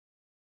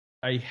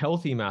a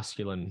healthy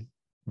masculine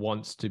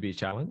wants to be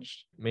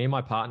challenged. Me and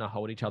my partner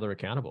hold each other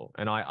accountable.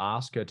 And I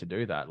ask her to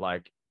do that.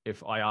 Like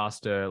if I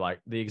asked her, like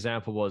the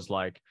example was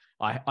like,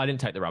 I didn't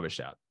take the rubbish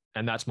out.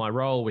 And that's my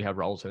role. We have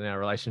roles in our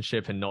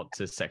relationship, and not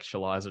to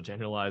sexualize or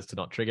generalize, to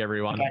not trigger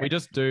everyone. We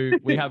just do,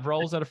 we have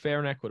roles that are fair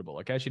and equitable.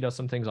 Okay. She does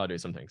some things, I do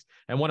some things.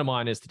 And one of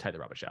mine is to take the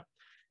rubbish out.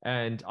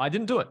 And I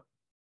didn't do it.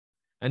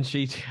 And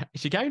she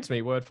came to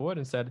me word for word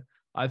and said,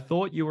 I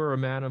thought you were a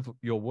man of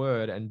your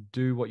word and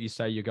do what you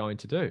say you're going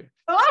to do.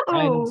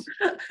 And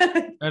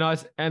Oh,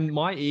 and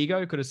my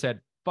ego could have said,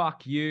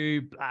 fuck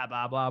you, blah,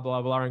 blah, blah,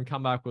 blah, blah, and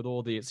come back with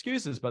all the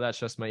excuses. But that's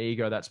just my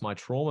ego. That's my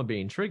trauma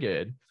being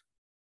triggered.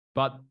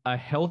 But a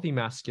healthy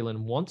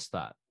masculine wants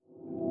that.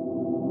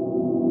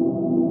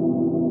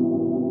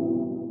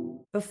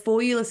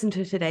 before you listen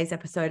to today's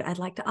episode, I'd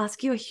like to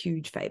ask you a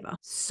huge favor.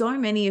 So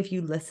many of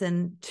you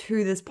listen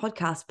to this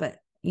podcast, but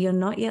you're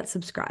not yet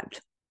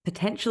subscribed,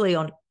 potentially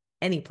on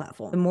any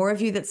platform. The more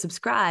of you that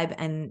subscribe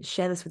and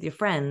share this with your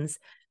friends,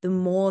 the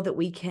more that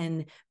we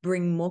can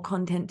bring more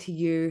content to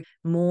you,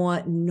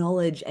 more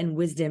knowledge and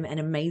wisdom and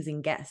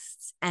amazing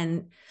guests.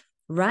 And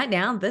right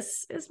now,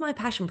 this is my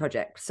passion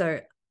project. So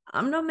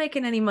I'm not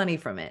making any money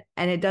from it.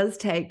 And it does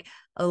take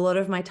a lot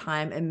of my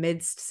time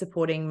amidst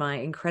supporting my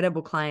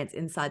incredible clients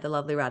inside the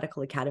Lovely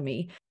Radical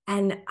Academy.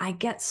 And I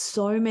get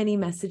so many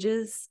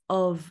messages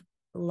of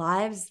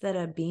lives that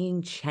are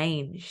being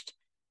changed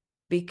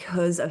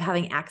because of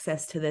having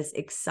access to this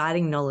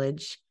exciting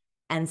knowledge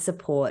and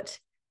support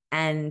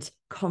and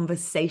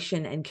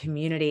conversation and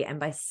community. And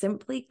by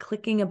simply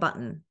clicking a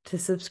button to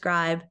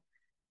subscribe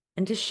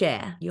and to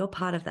share, you're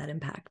part of that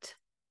impact,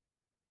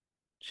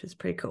 which is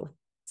pretty cool.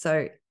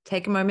 So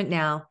take a moment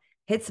now,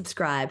 hit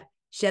subscribe,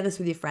 share this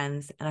with your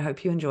friends, and I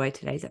hope you enjoy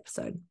today's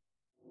episode.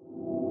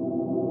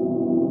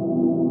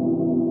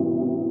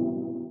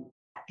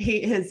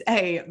 He is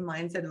a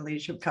mindset and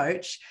leadership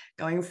coach,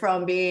 going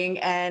from being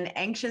an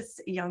anxious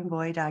young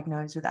boy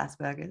diagnosed with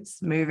Asperger's,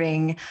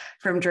 moving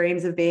from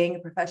dreams of being a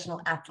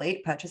professional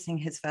athlete, purchasing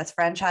his first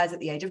franchise at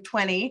the age of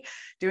 20,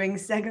 doing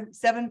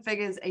seven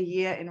figures a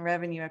year in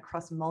revenue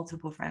across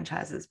multiple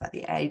franchises by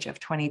the age of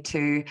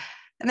 22,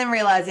 and then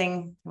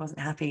realizing he wasn't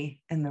happy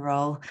in the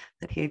role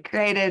that he had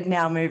created,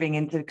 now moving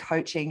into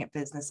coaching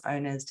business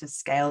owners to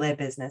scale their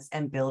business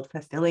and build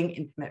fulfilling,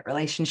 intimate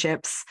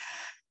relationships.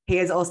 He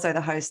is also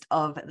the host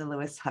of the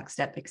Lewis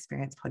Huckstep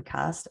Experience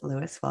podcast.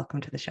 Lewis,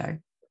 welcome to the show.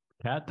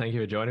 Kat, thank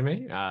you for joining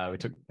me. We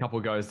took a couple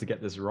of goes to get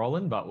this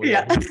rolling, but we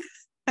are here.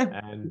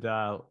 And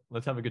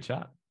let's have a good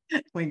chat.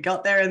 We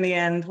got there in the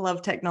end.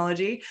 Love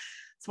technology.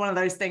 It's one of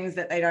those things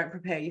that they don't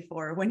prepare you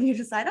for when you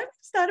decide, I'm going to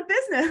start a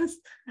business.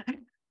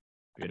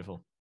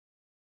 Beautiful.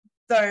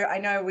 So I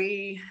know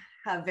we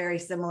have very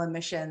similar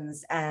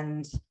missions,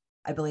 and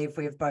I believe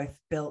we've both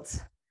built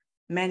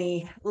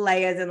many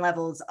layers and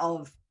levels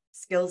of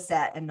skill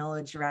set and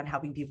knowledge around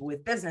helping people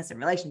with business and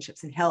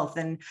relationships and health.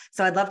 And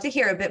so I'd love to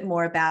hear a bit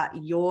more about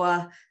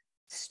your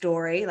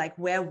story. Like,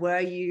 where were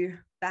you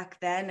back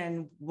then,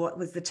 and what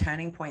was the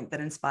turning point that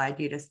inspired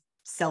you to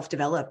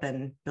self-develop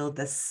and build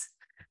this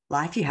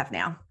life you have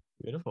now?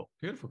 Beautiful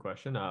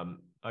question.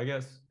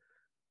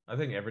 I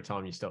think every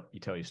time you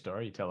tell your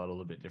story, you tell it a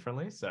little bit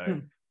differently.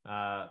 So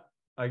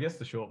I guess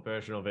the short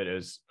version of it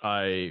is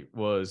I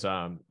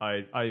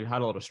had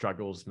a lot of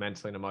struggles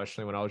mentally and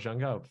emotionally when I was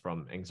younger,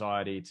 from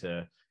anxiety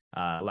to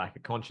lack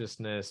of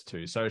consciousness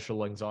to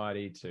social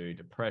anxiety to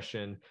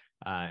depression.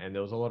 And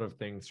there was a lot of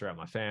things throughout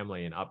my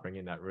family and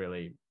upbringing that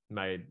really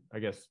made, I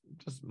guess,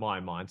 just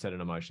my mindset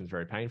and emotions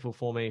very painful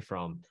for me,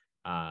 from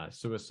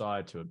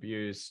suicide to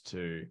abuse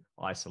to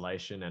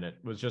isolation. And it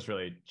was just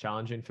really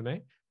challenging for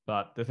me.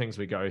 But the things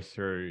we go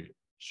through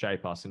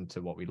shape us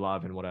into what we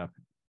love and what our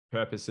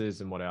purpose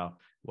is and what our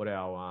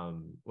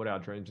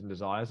dreams and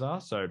desires are.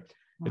 So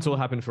it's all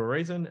happened for a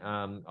reason.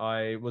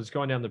 I was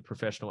going down the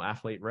professional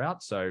athlete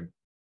route, so it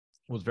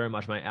was very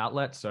much my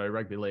outlet. So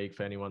rugby league,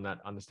 for anyone that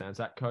understands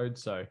that code.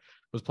 So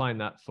was playing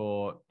that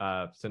for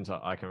since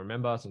I can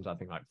remember, since I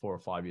think like 4 or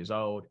 5 years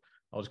old.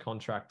 I was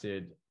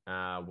contracted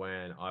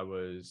when I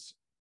was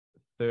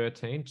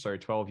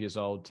 12 years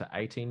old to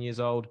 18 years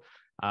old.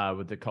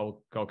 With the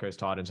Gold Coast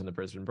Titans and the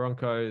Brisbane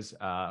Broncos.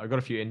 I got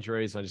a few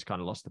injuries. I just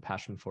kind of lost the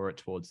passion for it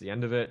towards the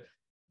end of it.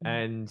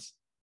 And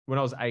when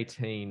I was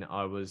 18,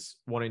 I was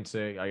wanting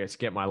to, I guess,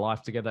 get my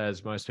life together,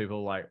 as most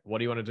people like, what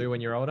do you want to do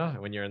when you're older?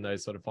 When you're in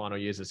those sort of final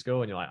years of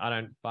school and you're like, I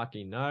don't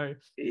fucking know.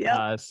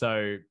 Yeah.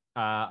 So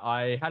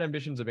I had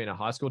ambitions of being a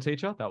high school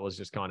teacher. That was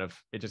just kind of,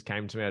 it just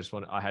came to me.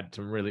 I had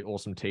some really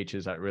awesome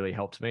teachers that really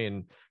helped me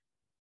and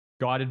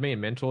guided me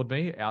and mentored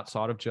me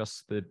outside of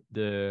just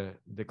the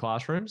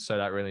classroom. So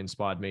that really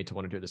inspired me to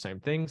want to do the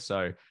same thing.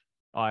 So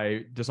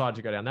I decided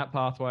to go down that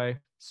pathway.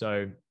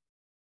 So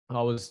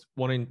I was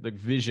wanting, the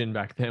vision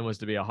back then was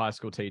to be a high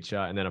school teacher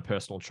and then a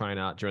personal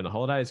trainer during the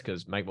holidays,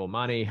 because make more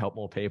money, help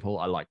more people.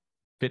 I like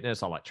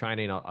fitness. I like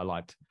training. I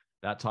liked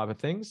that type of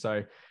thing.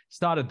 So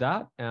started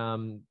that.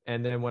 And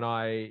then when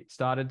I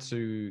started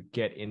to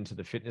get into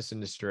the fitness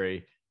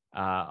industry,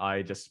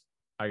 I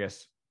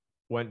guess,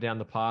 went down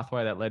the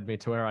pathway that led me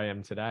to where I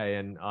am today.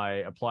 And I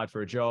applied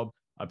for a job.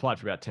 I applied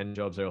for about 10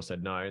 jobs. They all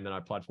said no. And then I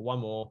applied for one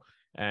more.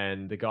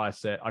 And the guy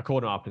said, I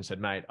called him up and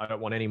said, mate, I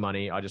don't want any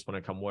money. I just want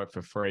to come work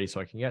for free so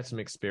I can get some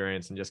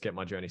experience and just get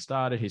my journey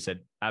started. He said,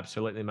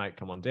 absolutely, mate,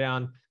 come on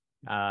down.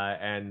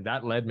 And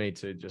that led me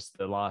to just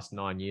the last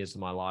 9 years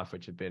of my life,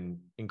 which have been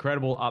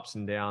incredible ups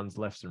and downs,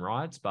 lefts and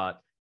rights. But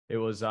it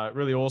was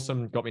really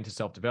awesome. Got me into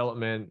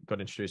self-development,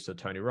 got introduced to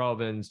Tony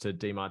Robbins, to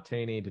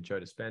DeMartini, to Joe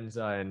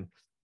Dispenza. And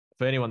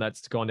for anyone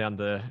that's gone down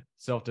the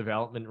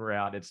self-development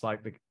route, it's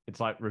like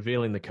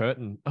revealing the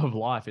curtain of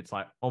life. It's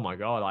like, oh my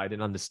God, I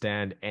didn't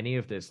understand any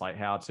of this, like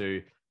how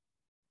to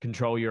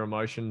control your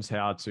emotions,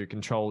 how to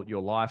control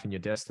your life and your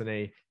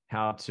destiny,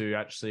 how to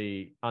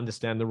actually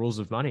understand the rules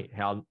of money,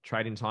 how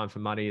trading time for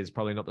money is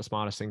probably not the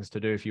smartest things to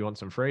do if you want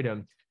some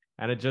freedom.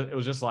 And it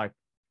was just like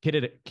kid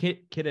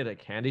at a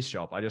candy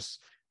shop. I just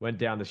went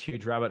down this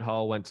huge rabbit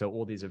hole, went to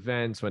all these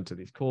events, went to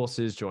these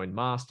courses, joined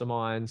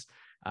masterminds.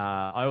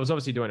 I was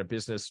obviously doing a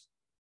business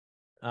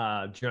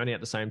journey at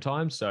the same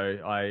time. So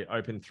I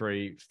opened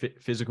 3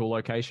 physical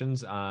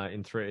locations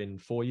in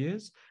 4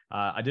 years.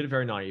 I did it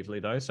very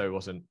naively though. So it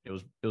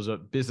was a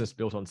business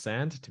built on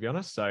sand, to be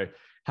honest. So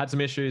had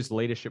some issues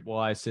leadership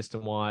wise,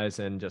 system wise,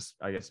 and just,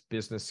 I guess,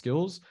 business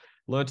skills.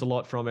 Learned a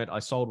lot from it. I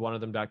sold one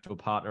of them back to a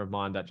partner of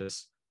mine that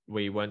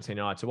we weren't seeing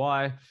eye to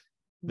eye.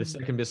 The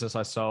second business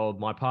I sold,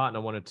 my partner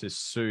wanted to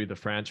sue the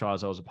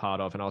franchise I was a part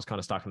of, and I was kind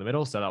of stuck in the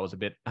middle. So that was a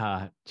bit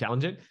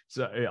challenging.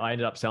 So I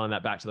ended up selling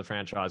that back to the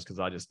franchise because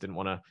I just didn't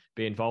want to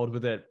be involved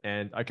with it.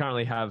 And I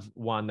currently have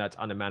one that's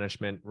under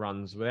management,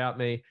 runs without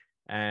me.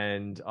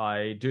 And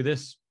I do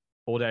this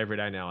all day, every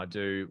day now. I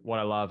do what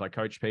I love. I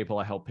coach people.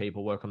 I help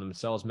people work on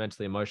themselves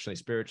mentally, emotionally,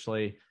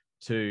 spiritually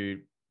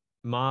to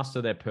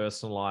master their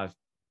personal life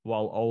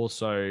while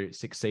also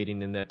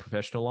succeeding in their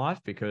professional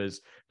life,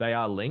 because they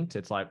are linked.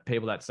 It's like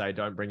people that say,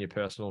 don't bring your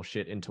personal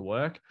shit into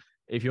work.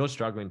 If you're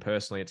struggling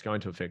personally, it's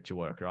going to affect your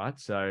work, right?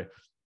 So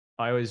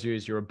I always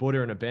use, you're a Buddha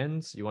in a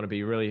Benz. You want to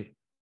be really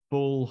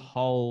full,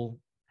 whole,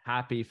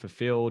 happy,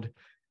 fulfilled,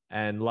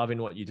 and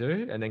loving what you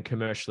do. And then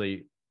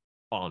commercially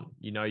on,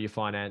 your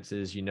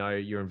finances,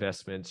 your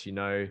investments,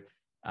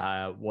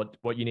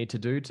 what you need to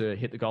do to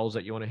hit the goals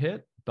that you want to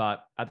hit.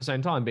 But at the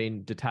same time,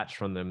 being detached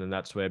from them. And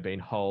that's where being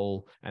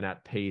whole and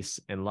at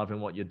peace and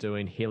loving what you're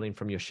doing, healing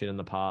from your shit in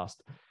the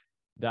past.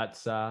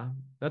 That's kind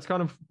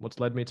of what's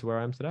led me to where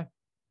I am today.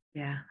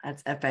 Yeah,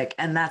 that's epic.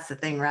 And that's the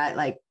thing, right?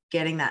 Like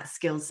getting that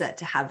skill set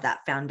to have that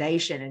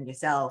foundation in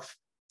yourself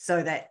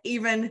so that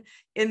even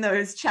in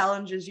those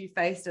challenges you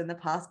faced in the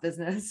past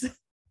business,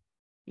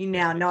 you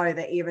now know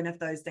that even if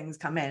those things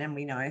come in, and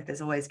we know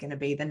there's always going to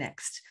be the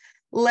next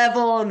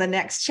level and the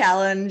next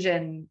challenge,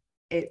 and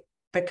it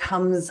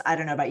becomes, I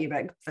don't know about you,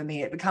 but for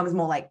me, it becomes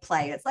more like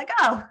play. It's like,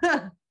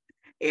 oh,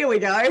 here we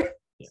go.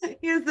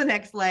 Here's the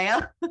next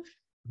layer.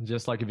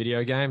 Just like a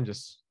video game,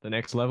 just the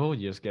next level,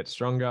 you just get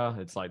stronger.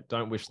 It's like,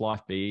 don't wish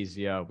life be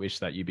easier, wish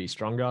that you be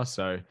stronger.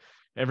 So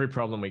every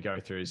problem we go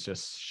through is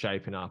just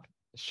shaping us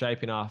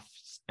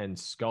and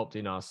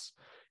sculpting us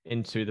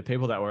into the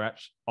people that we're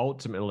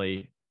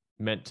ultimately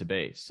meant to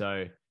be.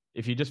 So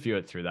if you just view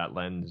it through that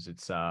lens,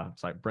 it's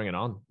like, bring it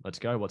on. Let's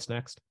go. What's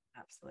next?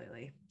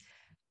 Absolutely.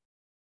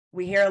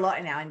 We hear a lot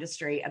in our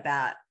industry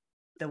about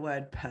the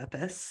word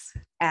purpose,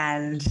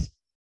 and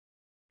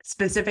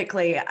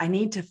specifically, I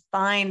need to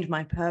find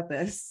my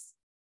purpose,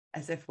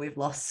 as if we've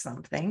lost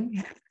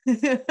something.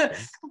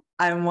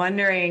 I'm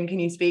wondering, can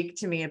you speak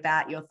to me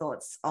about your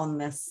thoughts on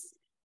this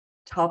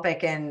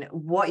topic and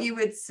what you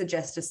would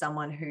suggest to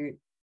someone who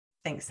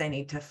thinks they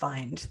need to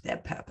find their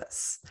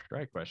purpose?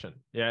 Great question.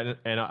 Yeah,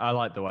 and I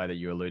like the way that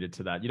you alluded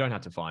to that. You don't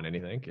have to find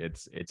anything.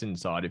 It's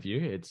inside of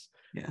you.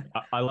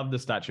 I love the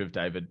statue of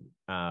David.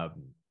 A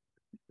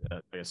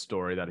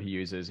story that he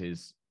uses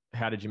is,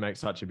 how did you make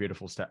such a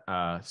beautiful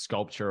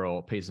sculpture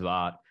or piece of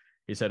art?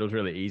 He said it was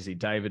really easy.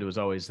 David was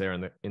always there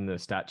in the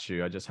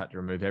statue. I just had to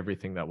remove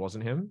everything that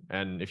wasn't him.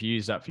 And if you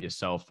use that for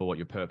yourself, for what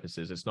your purpose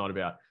is, it's not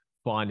about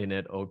finding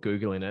it or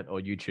Googling it or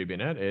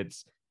YouTubing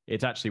it.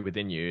 It's actually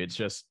within you. It's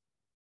just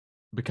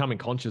becoming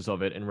conscious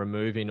of it and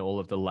removing all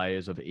of the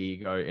layers of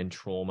ego and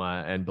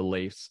trauma and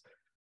beliefs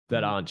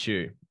that aren't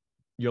you.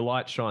 Your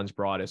light shines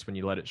brightest when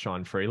you let it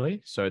shine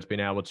freely. So it's been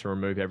able to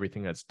remove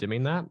everything that's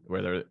dimming that,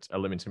 whether it's a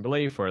limiting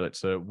belief or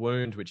it's a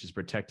wound, which is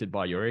protected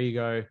by your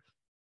ego.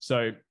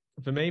 So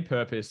for me,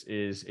 purpose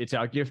it's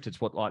our gift.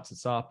 It's what lights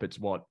us up. It's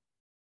what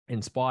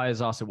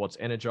inspires us. It's what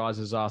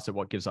energizes us. It's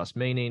what gives us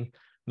meaning.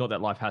 Not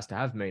that life has to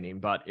have meaning,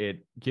 but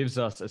it gives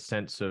us a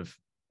sense of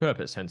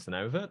purpose, hence the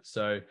name of it.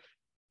 So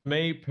for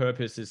me,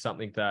 purpose is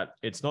something that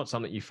it's not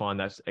something you find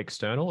that's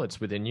external. It's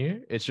within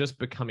you. It's just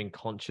becoming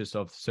conscious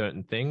of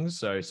certain things.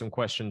 So some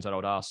questions that I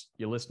would ask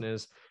your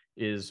listeners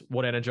is,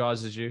 what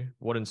energizes you?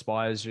 What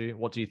inspires you?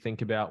 What do you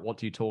think about? What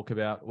do you talk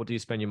about? What do you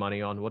spend your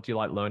money on? What do you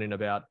like learning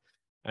about?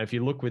 And if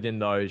you look within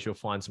those, you'll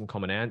find some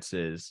common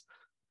answers.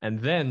 And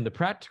then the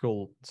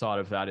practical side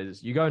of that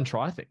is you go and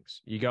try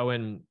things. You go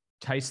and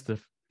taste the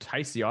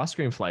ice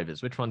cream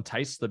flavors. Which one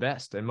tastes the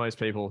best? And most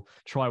people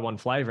try one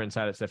flavor and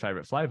say it's their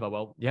favorite flavor.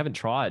 Well, you haven't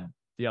tried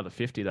the other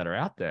 50 that are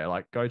out there.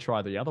 Like, go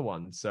try the other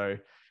ones. So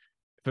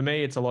for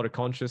me, it's a lot of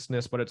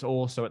consciousness, but it's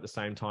also at the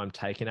same time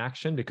taking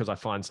action, because I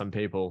find some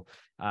people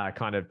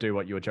kind of do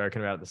what you were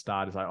joking about at the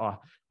start. It's like, oh,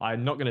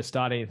 I'm not going to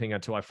start anything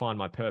until I find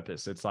my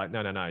purpose. It's like,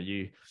 no.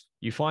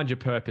 You find your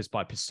purpose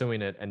by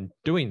pursuing it and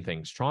doing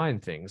things, trying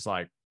things.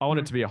 Like I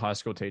wanted to be a high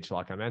school teacher,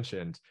 like I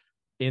mentioned.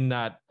 In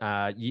that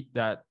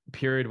that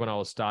period when I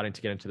was starting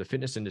to get into the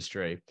fitness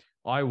industry,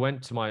 I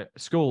went to my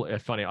school.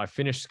 It's funny, I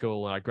finished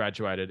school and I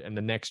graduated, and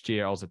the next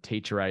year I was a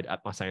teacher aide at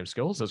my same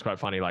school. So it's quite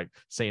funny, like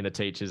seeing the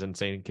teachers and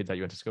seeing kids that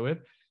you went to school with.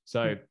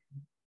 So,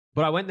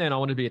 but I went there and I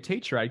wanted to be a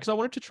teacher aide because I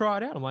wanted to try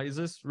it out. I'm like, is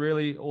this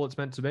really all it's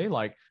meant to be?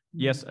 Like,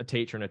 yes, a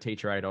teacher and a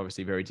teacher aide are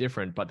obviously very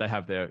different, but they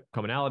have their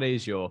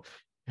commonalities. You're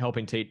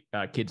helping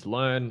kids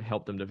learn,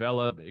 help them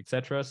develop,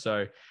 etc.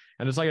 So,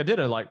 and it's like I did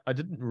it. Like I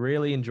didn't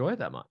really enjoy it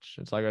that much.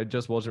 It's like it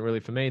just wasn't really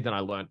for me. Then I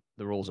learned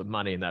the rules of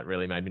money, and that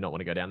really made me not want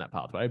to go down that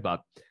pathway.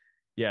 But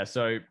yeah,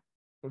 so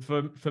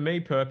for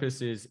me,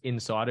 purpose is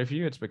inside of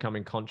you. It's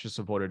becoming conscious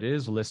of what it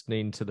is,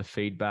 listening to the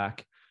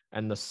feedback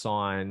and the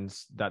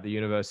signs that the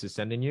universe is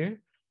sending you.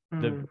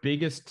 The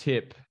biggest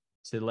tip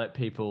to let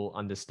people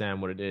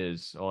understand what it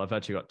is, or I've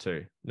actually got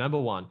two. Number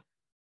one,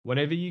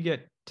 whenever you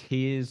get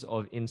tears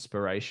of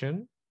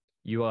inspiration,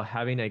 you are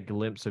having a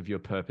glimpse of your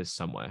purpose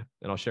somewhere.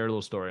 And I'll share a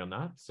little story on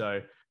that.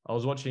 So I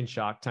was watching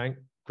Shark Tank,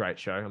 great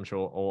show. I'm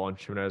sure all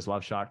entrepreneurs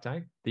love Shark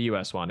Tank. The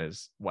US one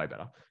is way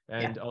better.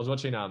 And I was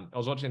watching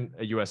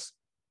a US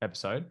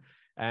episode,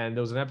 and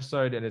there was an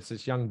episode, and it's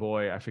this young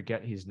boy, I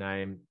forget his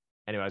name.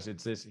 Anyways,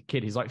 it's this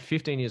kid. He's like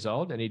 15 years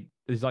old, and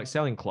he's like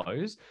selling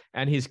clothes,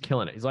 and he's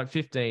killing it. He's like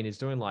 15. He's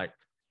doing like,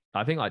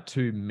 I think like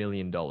 $2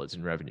 million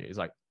in revenue. He's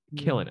like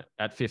killing it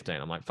at 15.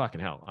 I'm like,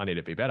 fucking hell, I need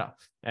to be better.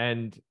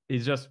 And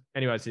he's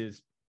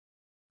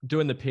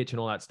doing the pitch and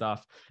all that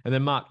stuff. And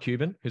then Mark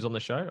Cuban, who's on the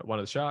show, one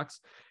of the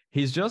Sharks,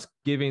 he's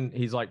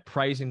like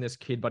praising this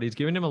kid, but he's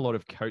giving him a lot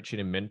of coaching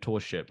and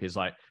mentorship. He's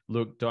like,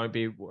 look, don't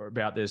be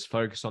about this,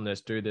 focus on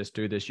this, do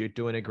this. You're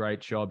doing a great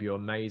job. You're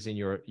amazing.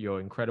 You're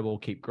incredible.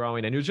 Keep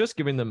growing. And he was just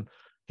giving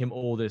him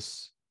all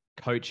this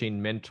coaching,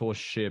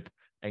 mentorship,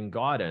 and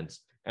guidance.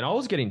 And I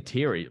was getting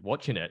teary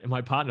watching it. And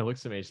my partner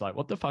looks at me, she's like,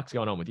 what the fuck's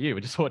going on with you?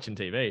 We're just watching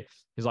TV.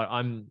 He's like,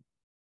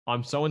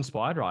 I'm so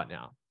inspired right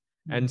now.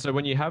 And so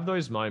when you have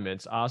those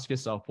moments, ask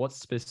yourself, what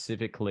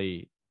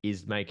specifically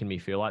is making me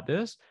feel like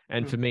this?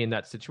 And for me in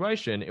that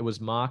situation, it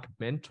was Mark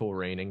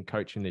mentoring and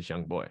coaching this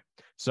young boy.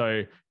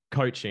 So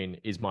coaching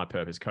is my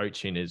purpose.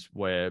 Coaching is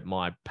where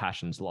my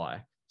passions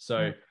lie.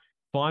 So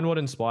find what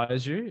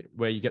inspires you,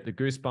 where you get the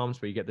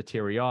goosebumps, where you get the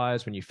teary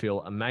eyes, when you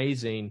feel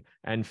amazing,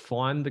 and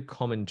find the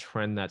common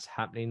trend that's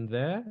happening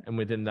there. And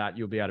within that,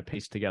 you'll be able to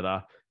piece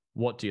together,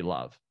 what do you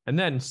love? And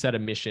then set a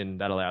mission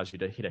that allows you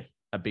to hit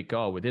a big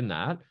goal within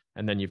that.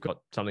 And then you've got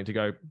something to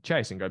go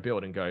chase and go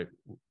build and go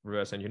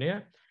reverse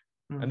engineer.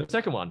 And the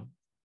second one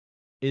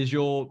is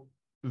your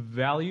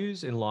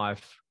values in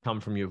life come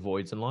from your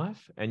voids in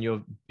life, and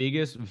your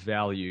biggest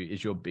value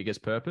is your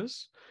biggest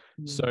purpose.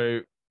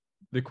 So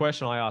the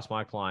question I ask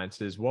my clients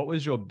is, what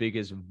was your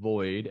biggest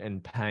void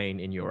and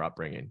pain in your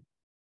upbringing?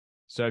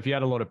 So if you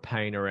had a lot of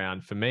pain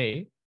around, for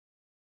me,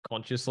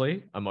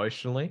 consciously,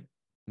 emotionally,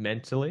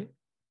 mentally,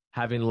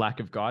 having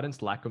lack of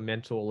guidance, lack of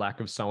mentor, lack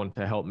of someone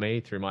to help me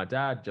through my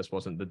dad, just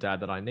wasn't the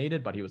dad that I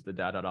needed, but he was the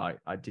dad that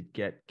I did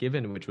get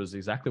given, which was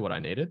exactly what I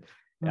needed.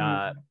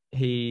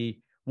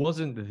 He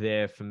wasn't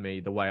there for me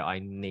the way I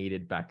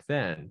needed back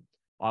then.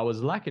 I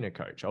was lacking a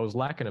coach. I was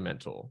lacking a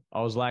mentor.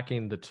 I was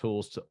lacking the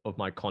tools of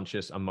my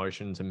conscious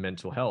emotions and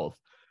mental health.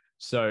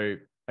 So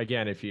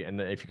again, if you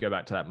go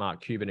back to that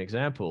Mark Cuban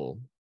example,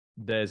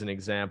 there's an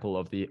example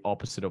of the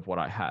opposite of what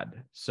I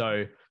had.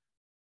 So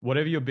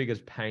whatever your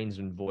biggest pains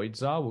and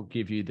voids are will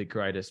give you the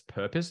greatest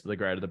purpose. The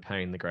greater the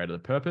pain, the greater the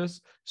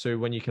purpose. So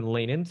when you can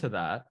lean into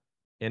that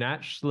and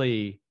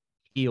actually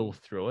heal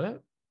through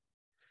it,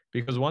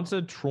 because once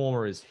a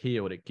trauma is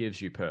healed, it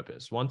gives you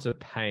purpose. Once a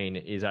pain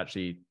is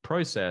actually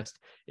processed,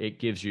 it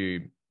gives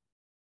you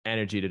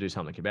energy to do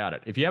something about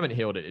it. If you haven't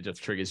healed it, it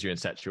just triggers you and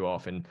sets you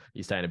off, and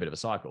you stay in a bit of a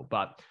cycle.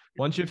 But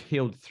once you've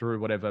healed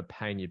through whatever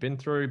pain you've been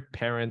through,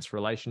 parents,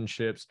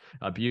 relationships,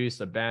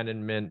 abuse,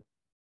 abandonment,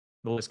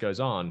 the list goes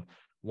on.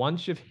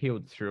 Once you've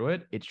healed through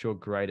it, it's your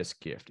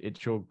greatest gift.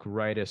 It's your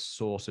greatest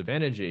source of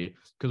energy.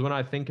 Because when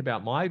I think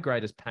about my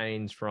greatest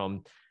pains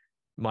from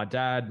my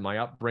dad, my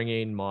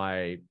upbringing,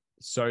 my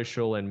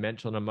social and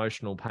mental and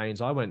emotional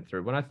pains I went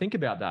through, when I think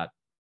about that,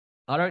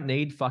 I don't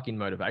need fucking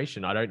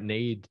motivation. I don't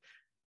need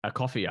a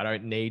coffee. I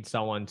don't need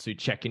someone to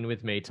check in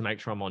with me to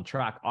make sure I'm on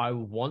track. I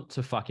want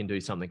to fucking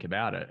do something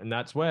about it. And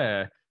that's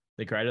where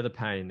the greater the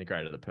pain, the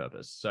greater the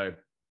purpose. So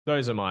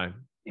those are my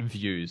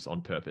views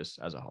on purpose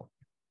as a whole.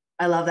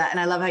 I love that. And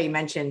I love how you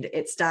mentioned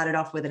it started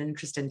off with an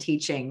interest in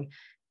teaching,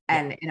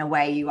 and in a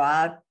way you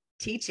are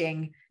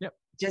teaching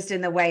just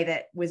in the way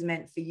that was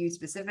meant for you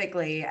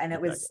specifically. And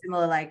it was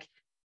similar, like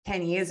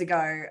 10 years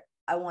ago,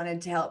 I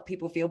wanted to help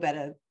people feel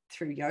better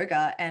through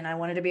yoga, and I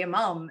wanted to be a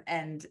mom.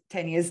 And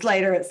 10 years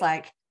later, it's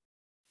like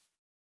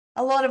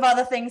a lot of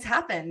other things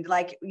happened.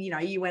 Like, you know,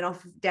 you went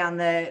off down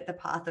the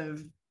path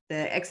of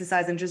the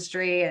exercise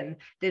industry and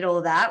did all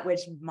of that,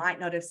 which might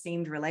not have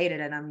seemed related.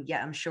 And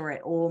I'm sure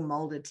it all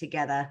molded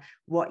together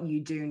what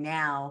you do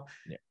now.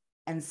 Yeah.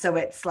 And so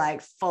it's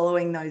like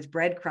following those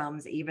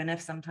breadcrumbs, even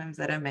if sometimes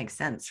they don't make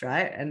sense,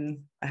 right?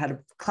 And I had a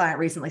client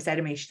recently say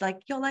to me, she's like,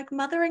 "You're like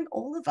mothering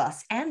all of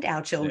us and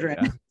our children."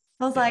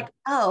 I was like,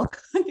 "Oh,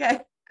 okay,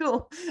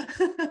 cool."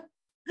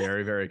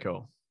 Very, very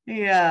cool.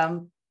 Yeah.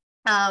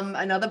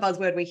 Another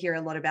buzzword we hear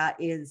a lot about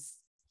is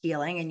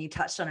healing, and you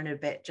touched on it a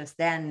bit just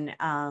then.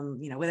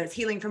 Whether it's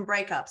healing from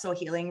breakups or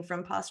healing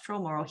from past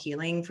trauma or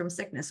healing from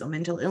sickness or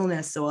mental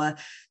illness or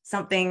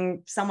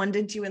something someone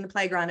did to you in the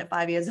playground at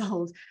 5 years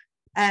old.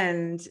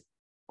 And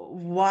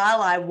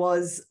while I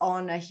was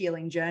on a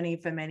healing journey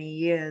for many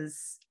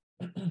years,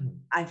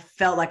 I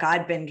felt like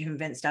I'd been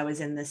convinced I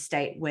was in this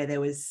state where there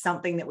was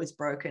something that was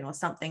broken or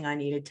something I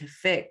needed to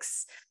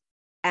fix.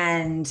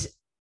 And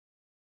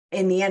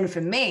in the end, for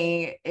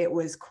me, it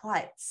was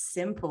quite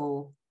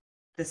simple.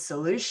 The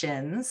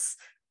solutions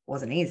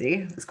wasn't easy.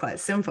 It was quite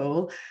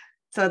simple.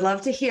 So I'd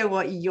love to hear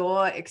what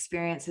your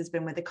experience has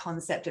been with the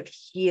concept of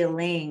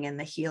healing and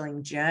the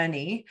healing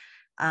journey,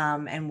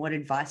 and what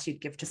advice you'd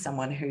give to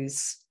someone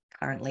who's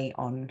currently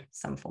on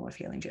some form of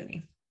healing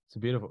journey. It's a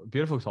beautiful,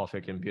 beautiful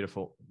topic and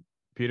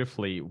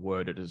beautifully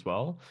worded as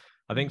well.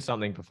 I think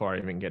something before I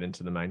even get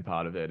into the main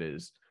part of it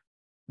is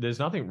there's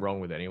nothing wrong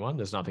with anyone.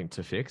 There's nothing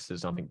to fix.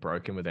 There's nothing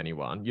broken with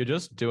anyone. You're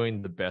just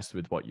doing the best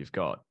with what you've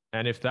got.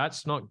 And if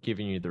that's not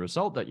giving you the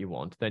result that you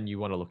want, then you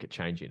want to look at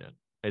changing it.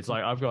 It's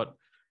like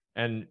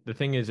and the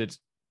thing is, it's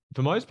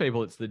for most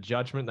people, it's the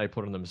judgment they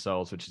put on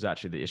themselves, which is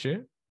actually the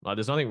issue. Like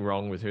there's nothing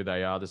wrong with who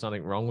they are. There's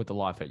nothing wrong with the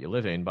life that you're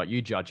living, but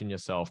you judging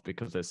yourself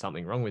because there's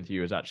something wrong with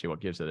you is actually what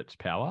gives it its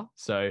power.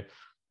 So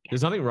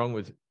there's nothing wrong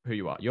with who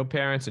you are. Your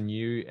parents and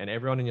you and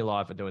everyone in your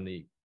life are doing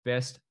the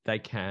best they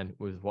can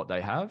with what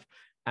they have.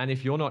 And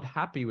if you're not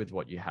happy with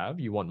what you have,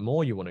 you want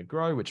more, you want to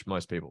grow, which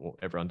most people,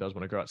 everyone does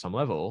want to grow at some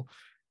level,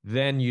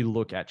 then you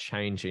look at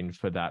changing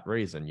for that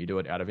reason. You do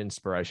it out of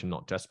inspiration,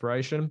 not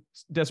desperation.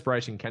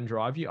 Desperation can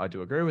drive you. I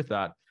do agree with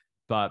that.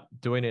 But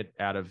doing it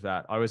out of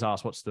that, I always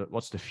ask, what's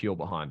the fuel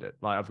behind it?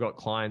 Like I've got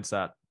clients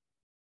that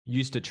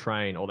used to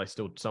train, or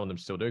some of them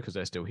still do because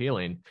they're still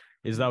healing,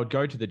 is they would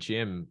go to the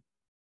gym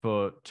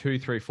for 2,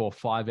 3, 4,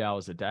 5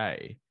 hours a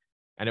day.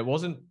 And it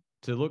wasn't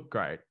to look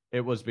great. It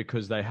was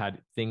because they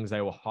had things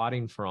they were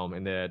hiding from,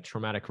 and their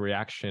traumatic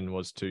reaction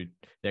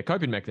their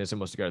coping mechanism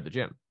was to go to the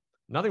gym.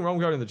 Nothing wrong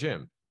going to the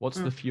gym. What's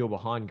the fuel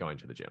behind going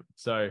to the gym?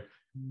 So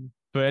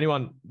for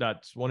anyone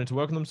that's wanting to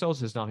work on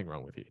themselves, there's nothing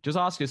wrong with you. Just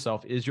ask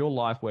yourself, is your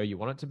life where you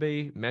want it to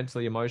be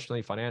mentally,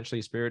 emotionally,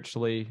 financially,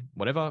 spiritually,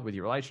 whatever, with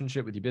your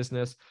relationship, with your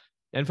business?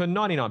 And for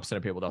 99%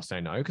 of people, they'll say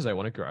no because they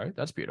want to grow.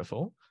 That's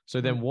beautiful. So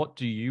then what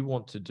do you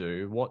want to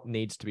do? What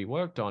needs to be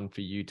worked on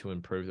for you to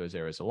improve those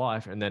areas of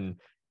life? And then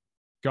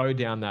go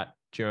down that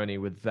journey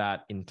with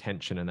that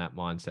intention and that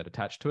mindset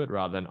attached to it,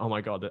 rather than, oh my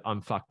God,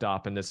 I'm fucked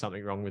up and there's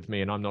something wrong with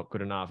me and I'm not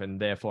good enough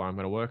and therefore I'm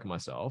going to work on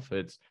myself.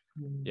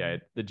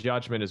 The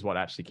judgment is what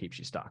actually keeps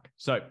you stuck.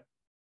 So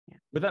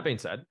with that being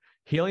said,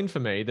 healing for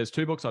me, there's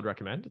 2 books I'd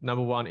recommend.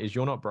 Number 1 is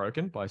You're Not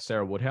Broken by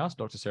Sarah Woodhouse,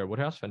 Dr. Sarah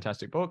Woodhouse,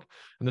 fantastic book.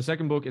 And the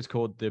second book is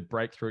called The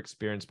Breakthrough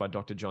Experience by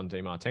Dr. John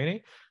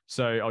Demartini.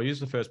 So I'll use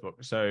the first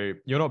book. So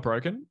You're Not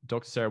Broken,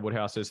 Dr. Sarah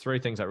Woodhouse, there's 3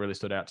 things that really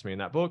stood out to me in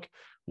that book.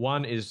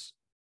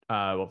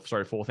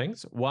 4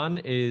 things. One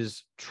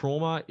is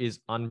trauma is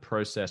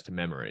unprocessed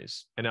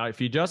memories. And now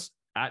if you just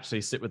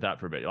actually sit with that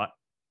for a bit, like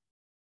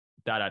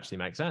that actually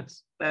makes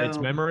sense. Wow. It's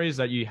memories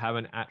that you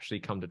haven't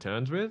actually come to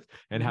terms with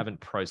and haven't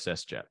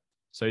processed yet.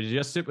 So you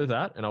just sit with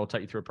that, and I will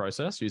take you through a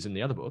process using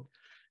the other book.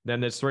 Then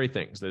there's 3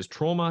 things. There's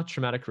trauma,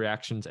 traumatic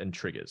reactions, and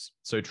triggers.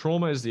 So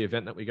trauma is the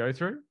event that we go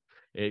through.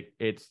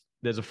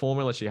 There's a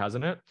formula she has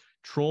in it.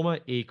 Trauma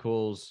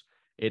equals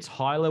it's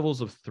high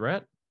levels of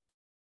threat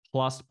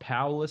plus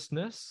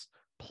powerlessness,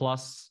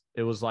 plus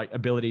it was like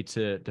ability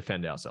to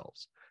defend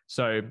ourselves.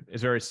 So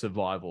it's very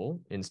survival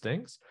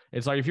instincts.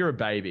 It's like if you're a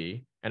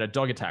baby and a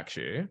dog attacks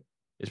you,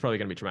 it's probably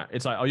going to be traumatic.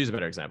 It's like, I'll use a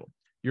better example.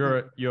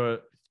 You're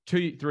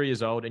 2, 3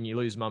 years old and you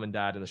lose mum and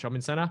dad in the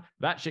shopping center.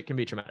 That shit can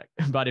be traumatic.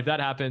 But if that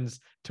happens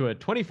to a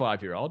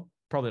 25-year-old,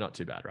 probably not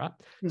too bad, right?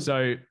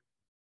 So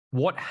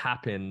what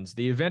happens,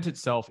 the event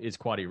itself is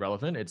quite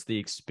irrelevant. It's the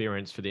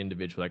experience for the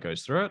individual that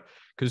goes through it.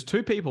 Because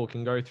 2 people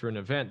can go through an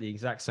event, the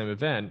exact same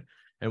event,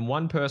 and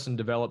one person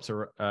develops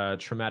a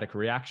traumatic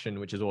reaction,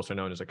 which is also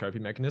known as a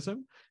coping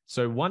mechanism.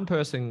 So one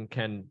person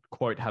can,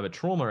 quote, have a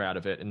trauma out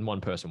of it, and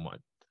one person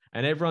won't.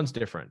 And everyone's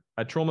different.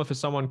 A trauma for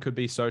someone could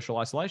be social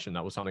isolation.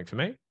 That was something for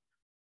me.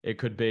 It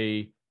could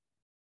be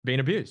being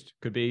abused,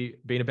 could be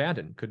being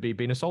abandoned, could be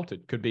being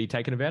assaulted, could be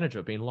taken advantage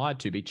of, being lied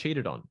to, be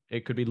cheated on.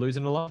 It could be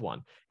losing a loved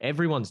one.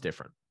 Everyone's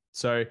different.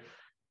 So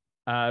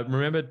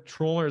remember,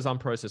 trauma is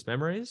unprocessed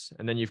memories.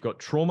 And then you've got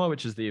trauma,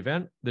 which is the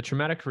event. The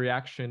traumatic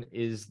reaction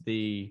is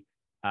the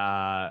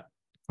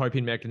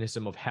coping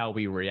mechanism of how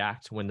we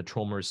react when the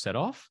trauma is set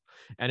off.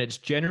 And it's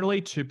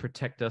generally to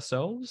protect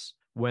ourselves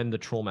when the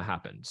trauma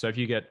happens. So if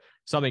you get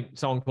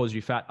someone calls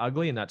you fat,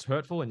 ugly, and that's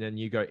hurtful, and then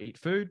you go eat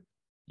food,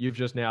 you've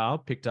just now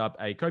picked up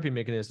a coping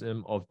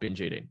mechanism of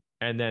binge eating.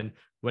 And then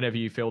whenever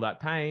you feel that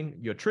pain,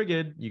 you're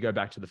triggered, you go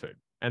back to the food.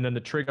 And then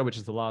the trigger, which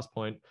is the last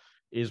point,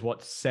 is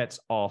what sets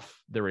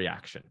off the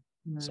reaction.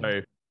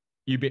 So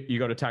you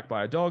got attacked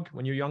by a dog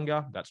when you're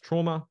younger. That's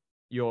trauma.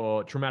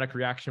 Your traumatic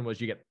reaction was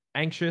you get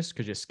anxious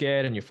because you're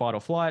scared and you fight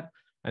or flight.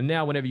 And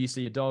now whenever you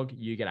see a dog,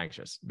 you get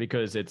anxious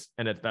because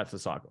that's the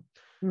cycle.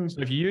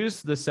 So if you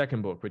use the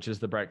second book, which is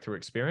the Breakthrough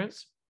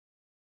Experience,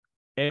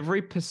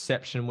 every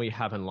perception we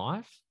have in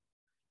life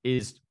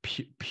is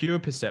pure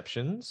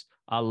perceptions,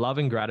 are love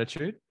and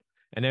gratitude,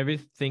 and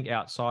everything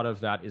outside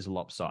of that is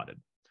lopsided.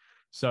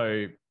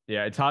 So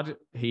yeah, it's hard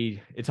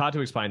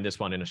to explain this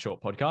one in a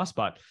short podcast,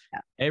 but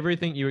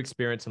everything you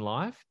experience in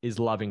life is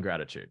love and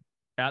gratitude.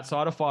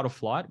 Outside of fight or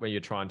flight, where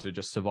you're trying to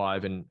just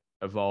survive and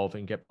evolve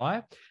and get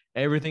by,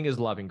 everything is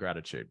love and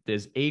gratitude.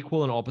 There's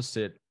equal and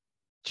opposite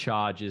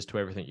charges to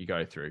everything you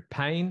go through.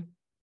 Pain,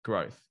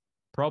 growth,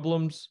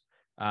 problems,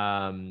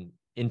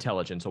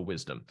 intelligence or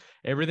wisdom.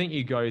 Everything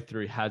you go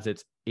through has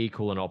its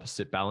equal and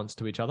opposite balance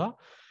to each other.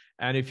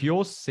 And if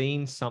you're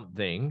seeing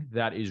something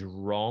that is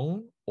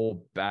wrong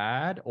or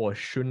bad or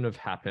shouldn't have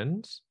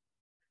happened,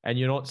 and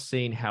you're not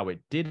seeing how it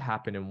did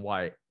happen and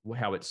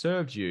how it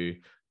served you,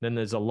 then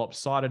there's a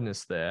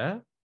lopsidedness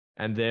there.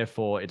 And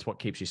therefore, it's what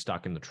keeps you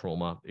stuck in the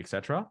trauma,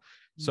 etc.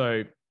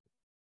 So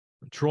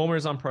trauma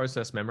is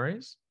unprocessed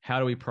memories. How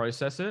do we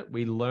process it?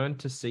 We learn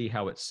to see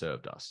how it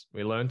served us.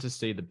 We learn to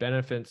see the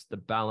benefits, the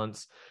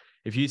balance.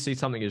 If you see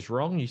something is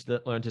wrong, you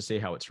learn to see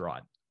how it's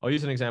right. I'll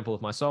use an example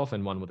of myself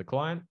and one with a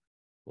client.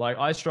 Like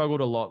I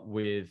struggled a lot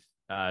with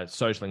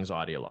social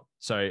anxiety a lot.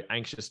 So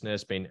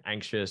anxiousness, being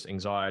anxious,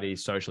 anxiety,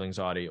 social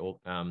anxiety,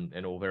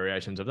 and all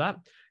variations of that.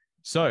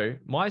 So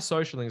my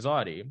social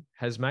anxiety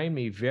has made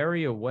me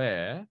very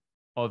aware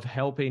of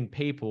helping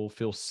people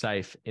feel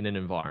safe in an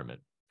environment.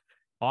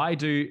 I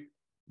do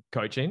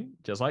coaching,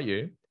 just like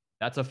you.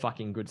 That's a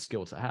fucking good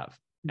skill to have.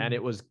 And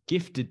it was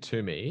gifted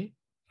to me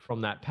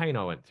from that pain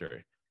I went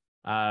through.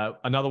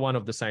 Another one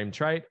of the same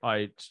trait,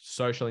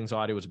 social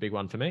anxiety was a big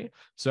one for me.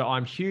 So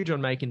I'm huge on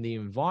making the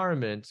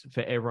environment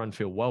for everyone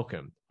feel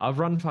welcome. I've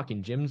run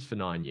fucking gyms for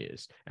 9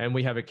 years and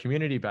we have a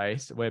community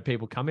base where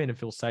people come in and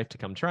feel safe to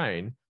come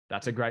train.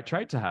 That's a great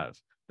trait to have.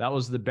 That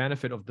was the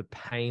benefit of the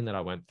pain that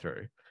I went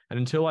through. And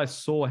until I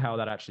saw how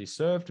that actually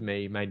served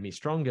me, made me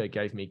stronger,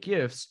 gave me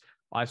gifts,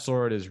 I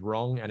saw it as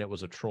wrong and it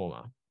was a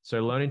trauma. So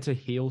learning to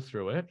heal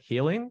through it,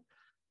 healing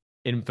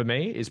for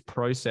me is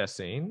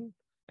processing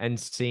and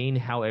seeing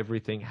how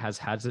everything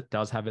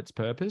does have its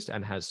purpose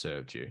and has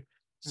served you.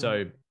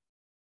 So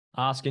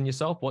asking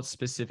yourself what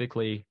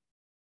specifically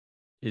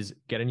is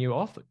getting you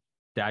off.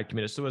 Dad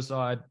committed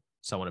suicide,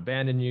 someone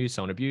abandoned you,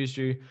 someone abused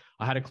you.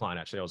 I had a client,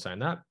 actually, I was saying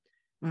that.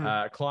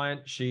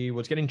 Client, she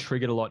was getting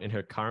triggered a lot in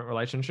her current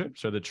relationship.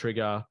 So the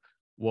trigger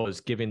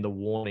was giving the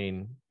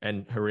warning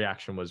and her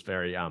reaction was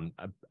very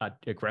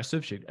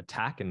aggressive. She'd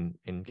attack and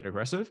get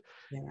aggressive.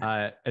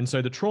 And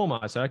so the trauma,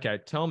 I said, okay,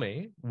 tell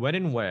me when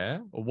and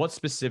where, or what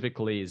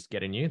specifically is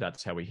getting you.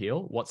 That's how we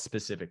heal. What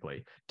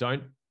specifically?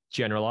 Don't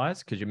generalize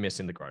because you're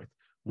missing the growth.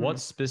 What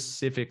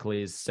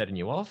specifically is setting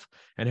you off?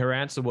 And her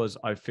answer was,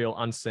 I feel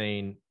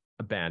unseen,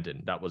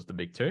 abandoned. That was the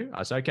big two.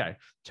 I said, okay,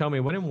 tell me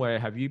when and where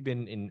have you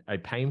been in a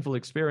painful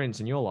experience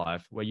in your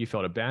life where you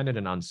felt abandoned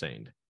and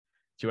unseen?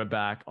 She went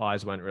back,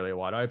 eyes went really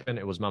wide open.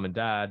 It was mum and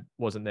dad,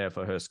 wasn't there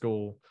for her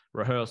school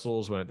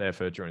rehearsals, weren't there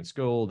for her during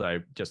school. They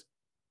just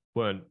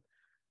weren't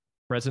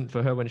present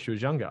for her when she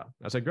was younger.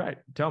 I said, great,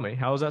 tell me,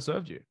 how has that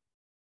served you?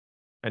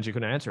 And she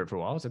couldn't answer it for a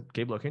while. I said,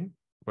 keep looking.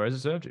 Where has it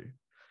served you?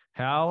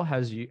 How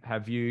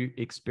have you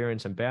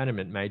experienced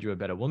abandonment made you a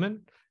better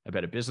woman, a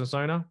better business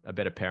owner, a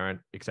better parent,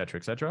 et cetera,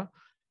 et cetera?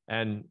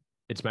 And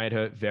it's made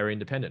her very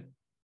independent,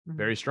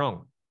 very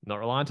strong, not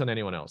reliant on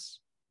anyone else,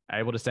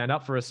 able to stand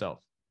up for herself,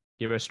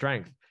 give her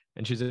strength.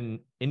 And she's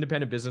an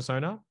independent business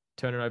owner,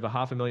 turning over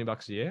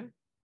 $500,000 a year,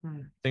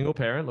 single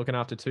parent, looking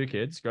after 2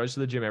 kids, goes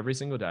to the gym every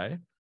single day.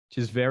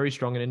 She's very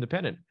strong and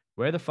independent.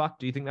 Where the fuck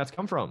do you think that's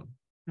come from?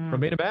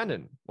 From being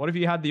abandoned. What if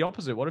you had the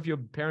opposite? What if your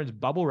parents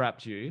bubble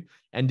wrapped you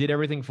and did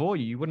everything for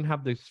you? You wouldn't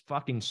have the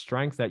fucking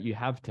strength that you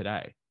have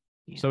today.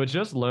 So it's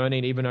just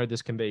learning, even though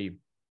this can be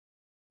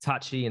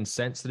touchy and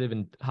sensitive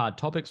and hard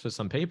topics for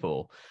some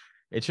people,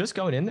 it's just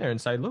going in there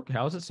and say, look,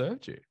 how has it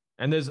served you?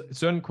 And there's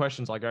certain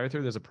questions I go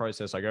through. There's a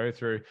process I go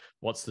through.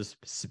 What's the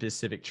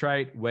specific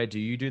trait? Where do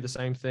you do the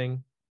same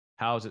thing?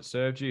 How has it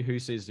served you? Who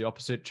sees the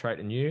opposite trait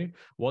in you?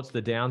 What's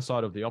the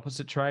downside of the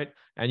opposite trait?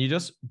 And you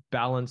just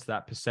balance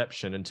that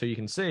perception until you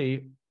can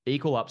see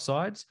equal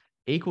upsides,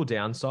 equal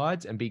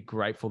downsides, and be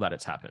grateful that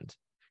it's happened.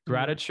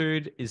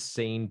 Gratitude is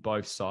seeing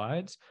both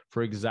sides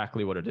for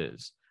exactly what it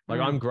is. Like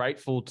I'm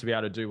grateful to be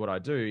able to do what I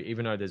do,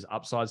 even though there's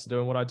upsides to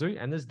doing what I do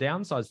and there's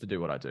downsides to do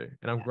what I do.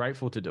 And I'm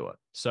grateful to do it.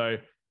 So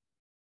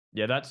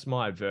yeah, that's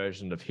my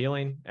version of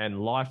healing, and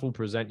life will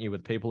present you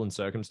with people and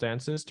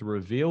circumstances to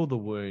reveal the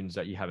wounds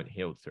that you haven't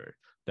healed through.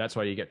 That's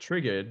why you get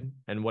triggered,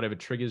 and whatever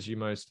triggers you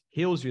most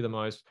heals you the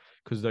most,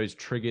 because those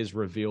triggers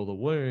reveal the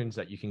wounds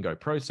that you can go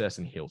process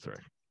and heal through.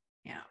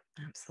 Yeah,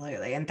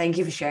 absolutely. And thank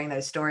you for sharing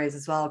those stories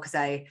as well, because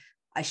I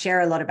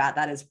share a lot about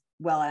that as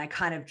well. And I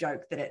kind of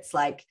joke that it's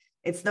like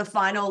it's the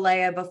final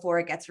layer before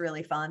it gets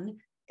really fun,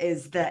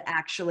 is the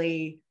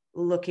actually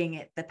looking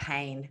at the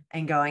pain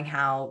and going,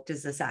 how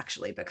does this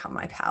actually become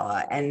my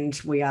power? And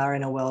we are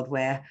in a world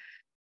where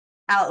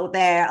out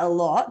there a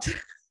lot,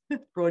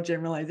 broad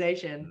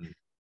generalization,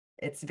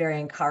 it's very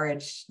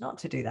encouraged not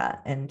to do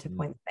that and to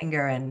point the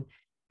finger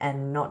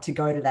and not to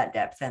go to that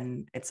depth.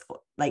 And it's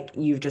like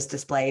you've just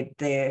displayed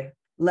the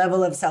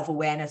level of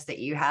self-awareness that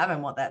you have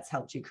and what that's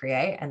helped you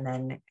create, and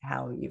then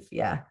how you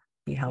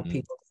help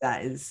people do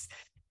that is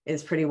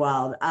pretty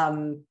wild.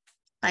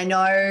 I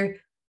know,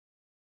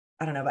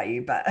 I don't know about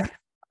you, but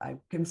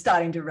I'm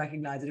starting to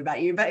recognize it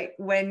about you. But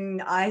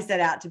when I set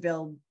out to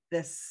build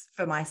this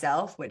for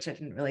myself, which I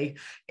didn't really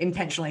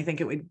intentionally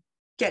think it would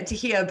get to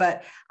here,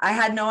 but I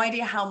had no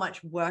idea how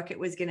much work it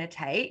was going to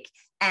take,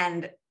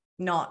 and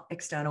not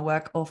external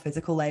work or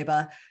physical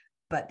labor,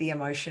 but the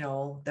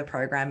emotional, the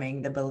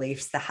programming, the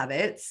beliefs, the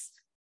habits.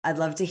 I'd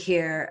love to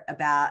hear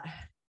about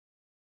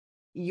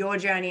your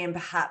journey and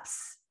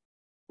perhaps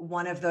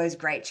one of those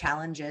great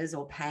challenges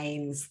or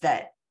pains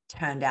that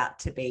turned out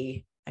to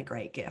be a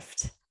great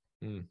gift.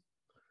 I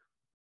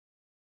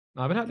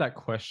haven't had that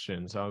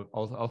question, so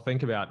I'll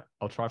think about,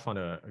 I'll try to find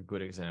a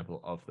good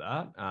example of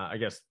that. I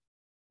guess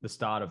the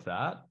start of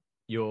that,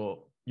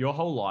 your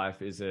whole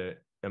life is an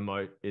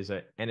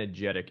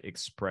energetic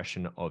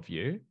expression of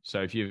you.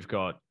 So if you've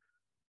got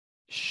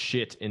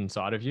shit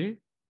inside of you,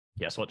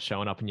 guess what's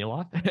showing up in your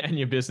life and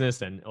your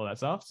business and all that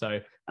stuff. So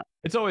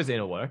it's always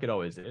inner work. It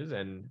always is.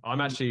 And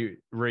I'm actually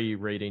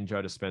rereading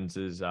Joe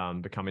Dispenza's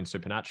Becoming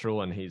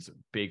Supernatural, and he's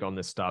big on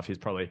this stuff.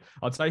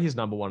 I'd say he's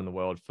number one in the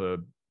world for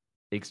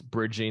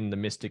bridging the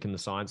mystic and the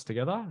science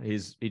together.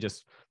 He's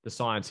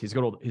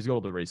got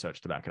all the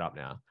research to back it up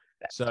now.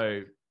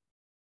 So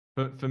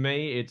for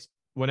me, it's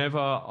whenever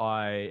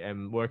I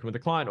am working with a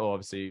client or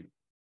obviously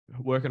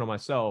working on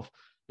myself,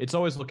 it's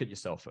always look at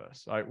yourself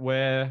first. Like,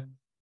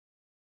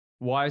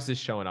 why is this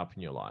showing up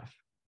in your life?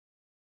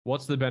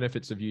 What's the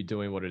benefits of you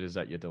doing what it is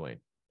that you're doing?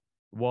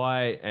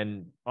 Why?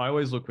 And I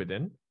always look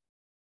within.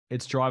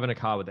 It's driving a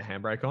car with the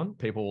handbrake on.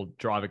 People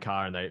drive a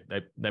car and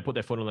they put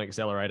their foot on the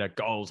accelerator,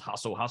 goals,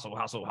 hustle, hustle,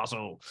 hustle,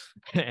 hustle.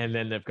 And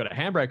then they've got a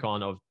handbrake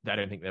on of they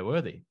don't think they're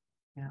worthy.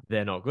 Yeah.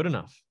 They're not good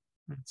enough.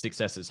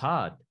 Success is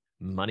hard.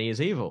 Money is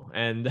evil.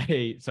 And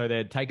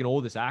they're taking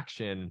all this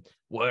action,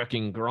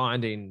 working,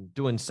 grinding,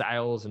 doing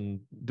sales and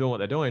doing what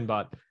they're doing,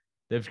 but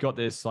they've got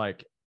this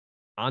like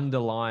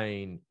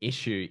underlying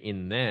issue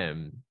in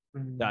them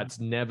that's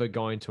never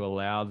going to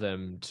allow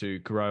them to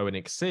grow and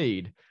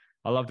exceed.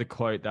 I love the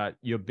quote that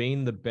you're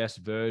being the best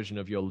version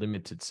of your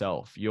limited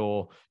self.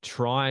 You're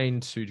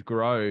trying to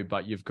grow,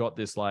 but you've got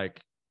this like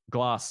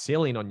glass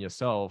ceiling on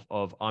yourself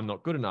of I'm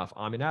not good enough,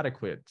 I'm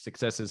inadequate,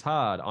 success is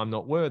hard, I'm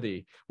not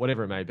worthy,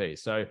 whatever it may be.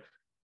 So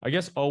I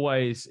guess it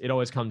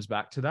always comes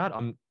back to that.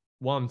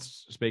 While I'm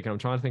speaking, I'm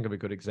trying to think of a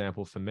good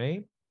example for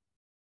me.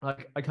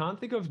 Like, I can't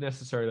think of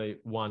necessarily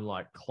one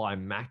like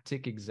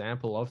climactic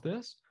example of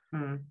this.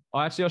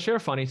 I'll share a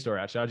funny story.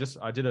 Actually,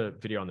 I did a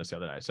video on this the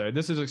other day. So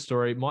this is a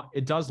story.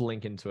 It does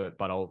link into it,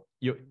 but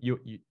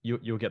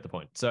you'll get the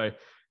point. So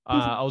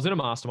I was in a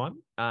mastermind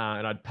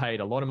and I'd paid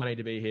a lot of money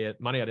to be here.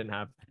 Money I didn't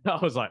have. I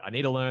was like, I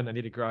need to learn. I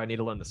need to grow. I need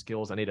to learn the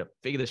skills. I need to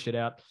figure this shit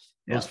out.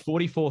 It was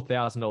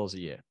 $44,000 a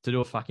year to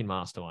do a fucking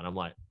mastermind. I'm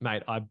like,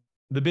 mate,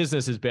 the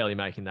business is barely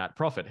making that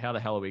profit. How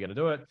the hell are we going to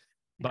do it?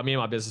 But me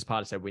and my business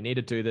partner said, we need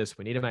to do this.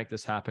 We need to make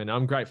this happen. And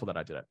I'm grateful that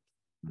I did it.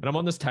 And I'm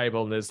on this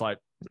table and there's like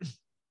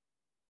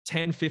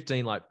 10,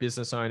 15 like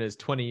business owners,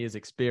 20 years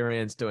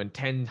experience doing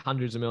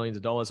hundreds of millions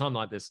of dollars. I'm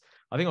like this,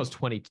 I think I was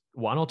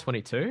 21 or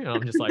 22. And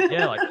I'm just like,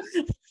 yeah, like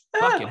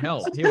fucking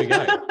hell, here we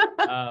go.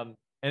 And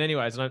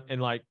anyways,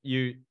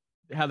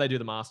 how they do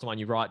the mastermind,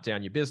 you write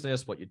down your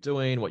business, what you're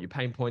doing, what your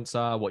pain points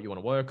are, what you want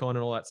to work on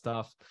and all that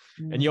stuff.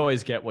 And you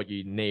always get what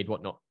you need,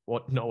 not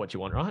what you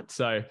want, right?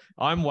 So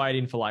I'm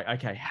waiting for like,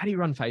 okay, how do you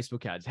run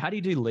Facebook ads? How do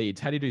you do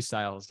leads? How do you do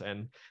sales?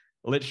 And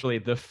literally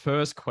the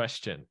first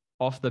question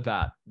off the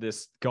bat,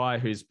 this guy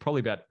who's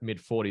probably about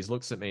mid-40s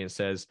looks at me and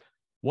says,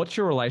 what's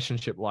your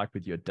relationship like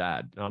with your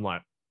dad? And I'm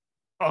like,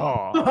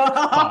 oh, fuck. And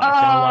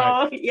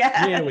I'm like,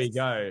 yes. Here we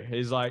go.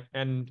 He's like,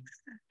 and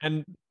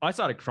I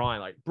started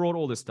crying, like brought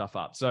all this stuff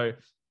up. So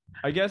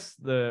I guess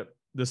the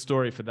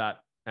story for that,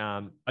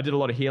 I did a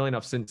lot of healing.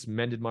 I've since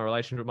mended my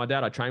relationship with my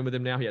dad. I train with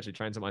him now. He actually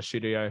trains at my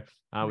studio,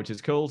 which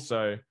is cool.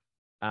 So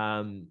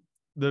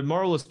the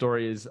moral of the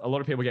story is a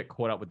lot of people get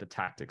caught up with the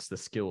tactics, the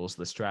skills,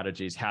 the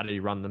strategies. How do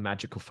you run the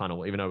magical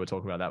funnel? Even though we're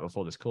talking about that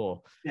before this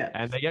call. Yeah.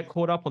 And they get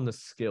caught up on the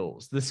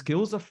skills. The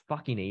skills are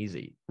fucking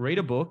easy. Read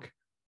a book,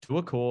 do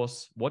a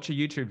course, watch a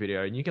YouTube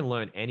video, and you can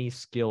learn any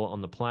skill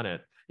on the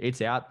planet.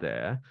 It's out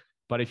there.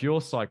 But if your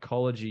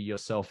psychology, your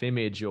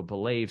self-image, your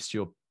beliefs,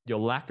 your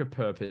lack of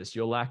purpose,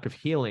 your lack of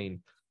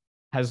healing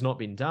has not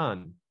been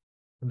done,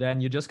 then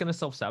you're just going to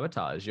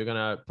self-sabotage. You're going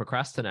to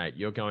procrastinate.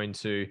 You're going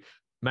to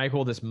make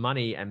all this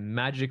money and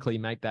magically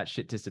make that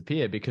shit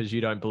disappear because you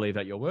don't believe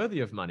that you're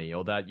worthy of money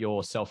or that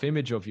your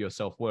self-image of your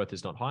self-worth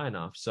is not high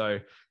enough. So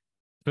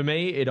for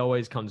me, it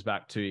always comes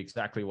back to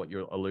exactly what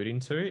you're alluding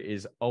to,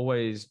 is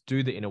always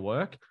do the inner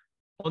work.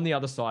 on the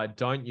other side,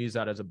 don't use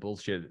that as a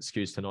bullshit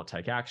excuse to not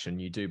take action.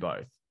 You do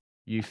both.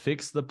 You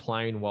fix the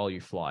plane while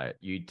you fly it.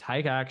 You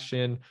take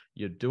action,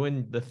 you're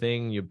doing the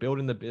thing, you're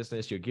building the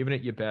business, you're giving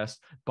it your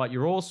best, but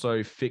you're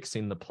also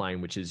fixing the plane,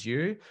 which is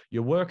you.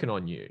 You're working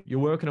on you. You're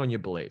working on your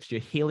beliefs.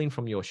 You're healing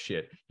from your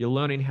shit. You're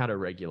learning how to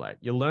regulate.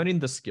 You're learning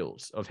the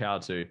skills of how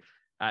to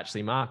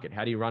actually market.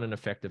 How do you run an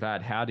effective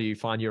ad? How do you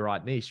find your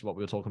right niche? What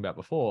we were talking about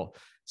before.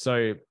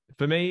 So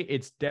for me,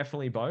 it's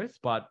definitely both,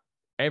 but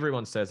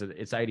everyone says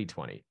it's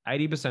 80-20,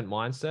 80%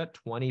 mindset,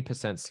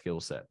 20%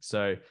 skill set.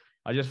 So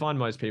I just find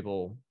most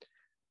people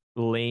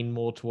lean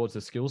more towards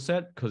the skill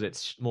set because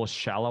it's more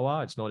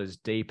shallower. It's not as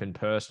deep and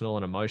personal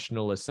and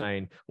emotional as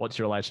saying, what's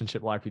your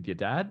relationship like with your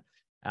dad?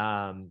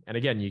 And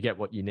again, you get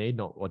what you need,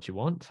 not what you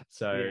want.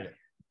 So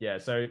yeah,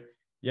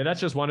 that's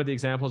just one of the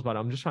examples, but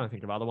I'm just trying to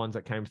think of other ones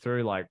that came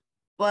through. Like,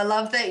 well, I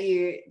love that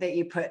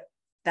you put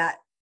that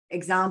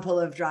example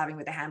of driving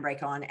with the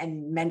handbrake on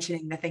and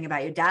mentioning the thing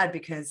about your dad,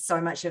 because so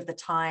much of the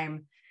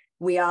time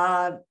we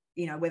are,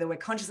 whether we're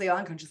consciously or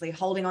unconsciously,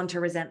 holding on to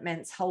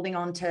resentments, holding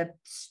on to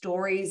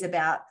stories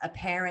about a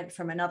parent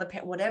from another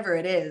parent, whatever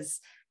it is.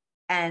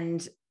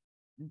 And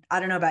I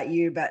don't know about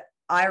you, but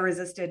I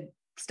resisted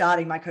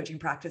starting my coaching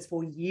practice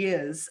for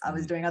years. I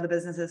was doing other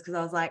businesses because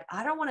I was like,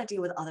 I don't want to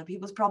deal with other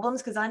people's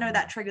problems because I know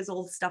that triggers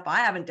all the stuff I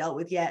haven't dealt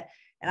with yet.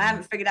 And I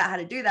haven't figured out how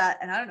to do that.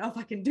 And I don't know if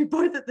I can do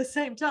both at the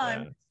same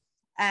time. Yeah.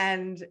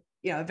 And,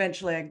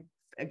 eventually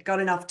I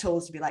got enough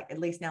tools to be like, at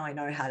least now I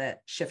know how to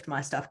shift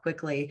my stuff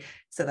quickly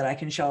so that I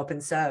can show up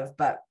and serve.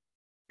 But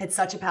it's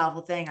such a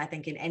powerful thing, I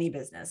think, in any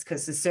business,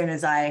 because as soon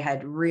as I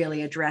had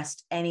really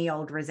addressed any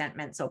old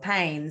resentments or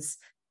pains,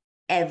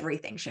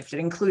 everything shifted,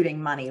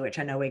 including money, which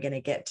I know we're going to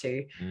get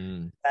to.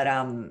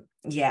 But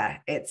yeah,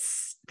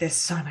 there's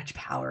so much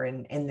power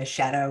in the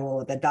shadow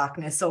or the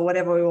darkness or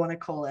whatever we want to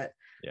call it.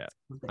 Yeah,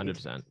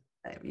 100%.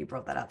 You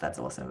brought that up. That's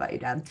awesome about your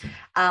dad.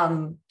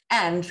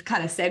 And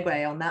kind of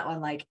segue on that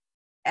one, like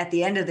at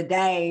the end of the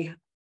day,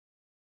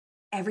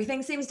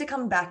 everything seems to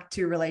come back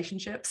to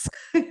relationships.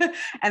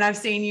 And I've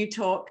seen you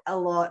talk a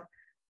lot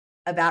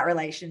about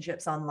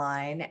relationships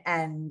online,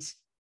 and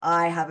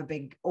I have a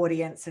big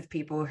audience of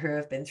people who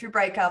have been through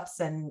breakups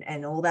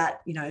and all that,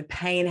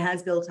 pain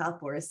has built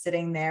up or is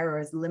sitting there or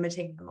is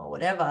limiting them or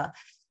whatever.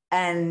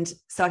 And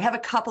so I have a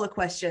couple of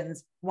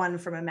questions, one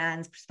from a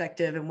man's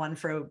perspective and one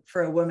for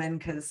a woman,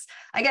 because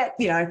I get,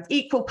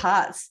 equal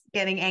parts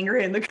getting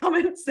angry in the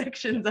comment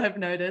sections, I've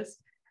noticed.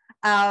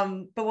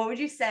 But what would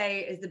you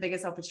say is the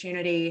biggest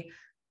opportunity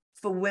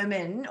for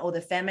women or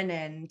the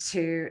feminine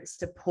to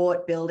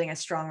support building a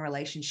strong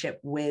relationship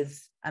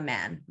with a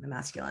man, the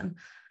masculine?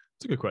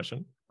 It's a good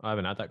question. I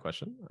haven't had that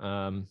question.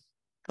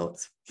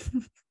 Thoughts?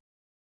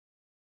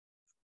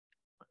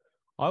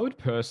 I would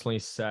personally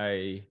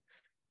say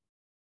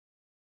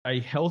a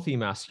healthy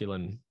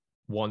masculine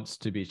wants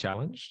to be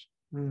challenged.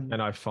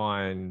 And I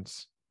find,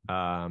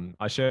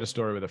 I shared a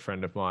story with a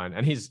friend of mine,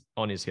 and he's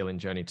on his healing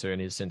journey too,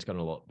 and he's since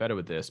gotten a lot better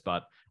with this,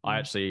 but I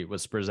actually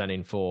was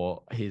presenting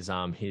for his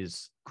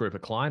group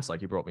of clients.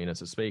 Like, he brought me in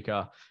as a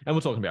speaker, and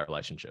we're talking about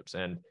relationships.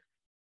 And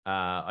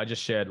I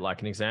just shared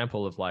like an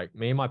example of like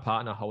me and my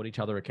partner hold each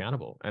other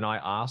accountable. And I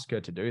ask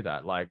her to do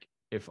that. Like,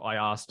 if I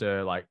asked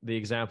her, like, the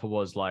example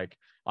was like,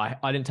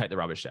 I didn't take the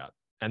rubbish out.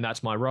 And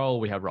that's my role.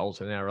 We have roles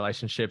in our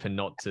relationship, and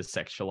not to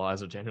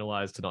sexualize or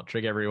generalize, to not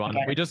trigger everyone.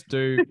 Okay. We just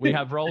we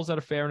have roles that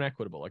are fair and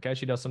equitable. Okay.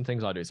 She does some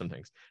things, I do some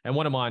things. And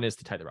one of mine is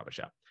to take the rubbish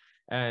out.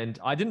 And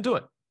I didn't do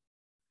it.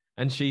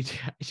 And she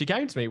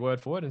came to me word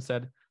for word and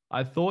said,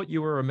 I thought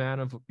you were a man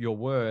of your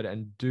word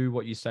and do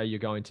what you say you're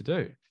going to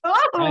do.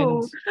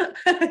 Oh,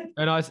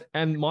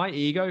 and my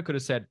ego could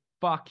have said,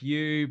 fuck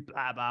you,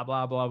 blah, blah,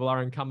 blah, blah, blah,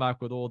 and come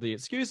back with all the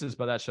excuses.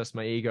 But that's just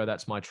my ego.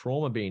 That's my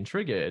trauma being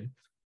triggered.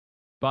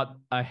 But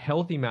a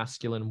healthy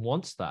masculine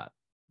wants that.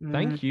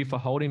 Thank you for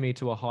holding me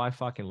to a high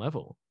fucking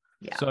level.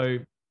 Yeah. So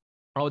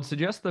I would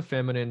suggest the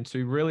feminine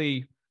to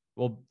really,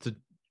 to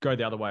go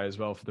the other way as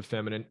well for the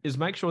feminine, is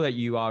make sure that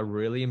you are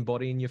really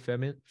embodying your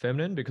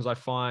feminine, because I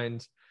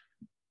find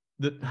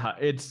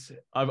that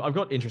I've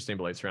got interesting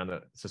beliefs around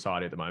the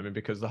society at the moment,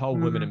 because the whole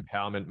women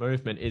empowerment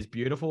movement is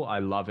beautiful. I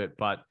love it,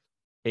 but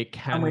it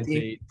can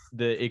be,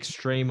 the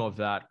extreme of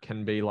that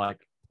can be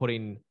like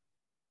putting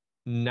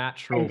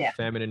natural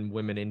feminine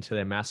women into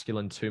their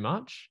masculine too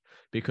much,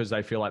 because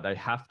they feel like they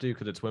have to,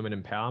 because it's women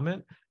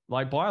empowerment.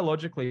 Like,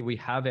 biologically, we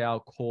have our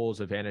cores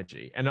of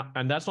energy, and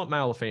that's not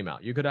male or female.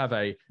 You could have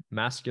a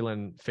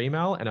masculine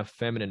female and a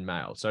feminine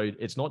male. So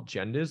it's not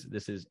genders.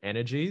 This is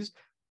energies.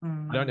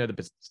 I don't know the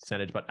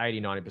percentage, but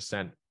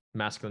 80-90%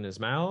 masculine is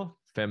male,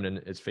 feminine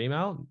is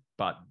female.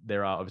 But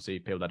there are obviously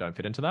people that don't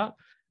fit into that.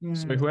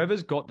 So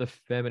whoever's got the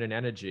feminine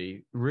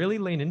energy, really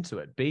lean into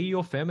it. Be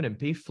your feminine,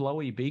 be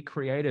flowy, be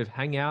creative,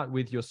 hang out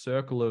with your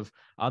circle of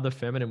other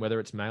feminine, whether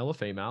it's male or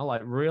female.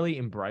 Like, really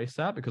embrace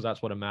that, because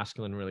that's what a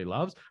masculine really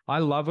loves. I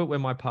love it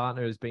when my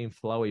partner is being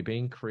flowy,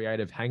 being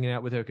creative, hanging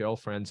out with her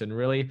girlfriends and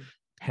really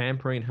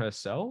pampering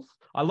herself.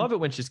 I love it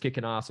when she's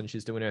kicking ass and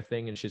she's doing her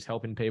thing and she's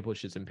helping people,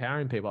 she's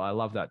empowering people. I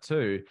love that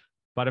too.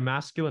 But a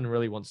masculine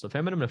really wants the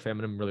feminine, and a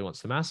feminine really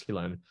wants the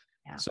masculine.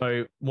 Yeah.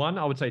 So one,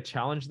 I would say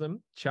challenge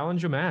them,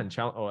 challenge your man,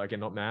 or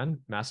again, not man,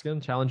 masculine,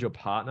 challenge your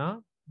partner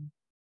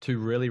to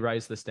really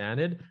raise the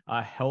standard.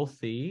 A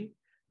healthy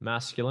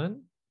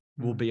masculine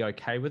will be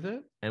okay with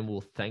it and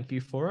will thank you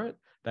for it.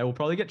 They will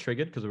probably get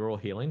triggered because we're all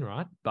healing,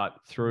 right? But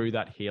through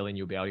that healing,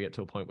 you'll be able to get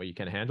to a point where you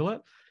can handle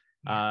it.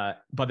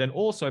 But then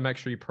also make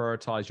sure you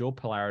prioritize your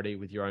polarity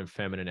with your own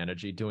feminine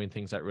energy, doing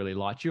things that really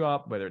light you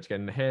up, whether it's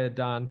getting the hair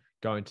done,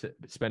 going to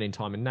spending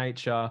time in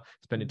nature,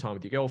 spending time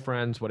with your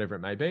girlfriends, whatever it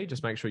may be.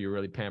 Just make sure you're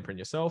really pampering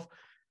yourself.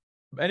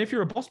 And if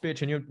you're a boss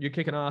bitch and you're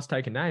kicking ass,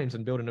 taking names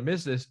and building a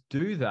business,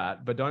 do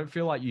that. But don't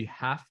feel like you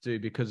have to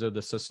because of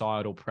the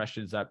societal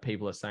pressures that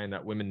people are saying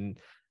that women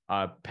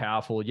are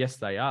powerful. Yes,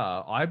 they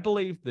are. I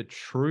believe the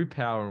true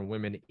power in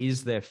women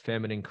is their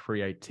feminine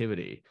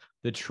creativity.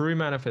 The true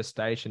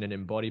manifestation and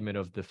embodiment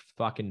of the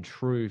fucking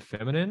true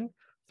feminine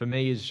for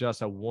me is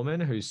just a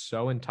woman who's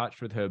so in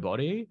touch with her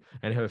body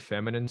and her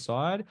feminine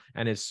side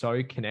and is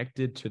so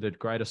connected to the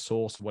greater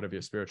source, whatever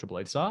your spiritual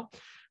beliefs are,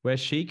 where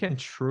she can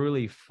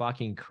truly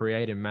fucking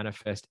create and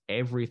manifest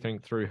everything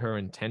through her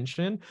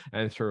intention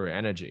and through her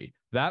energy.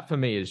 That for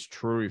me is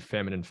true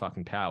feminine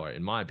fucking power,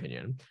 in my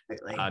opinion.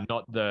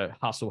 Not the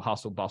hustle,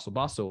 hustle, bustle,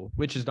 bustle,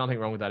 which is nothing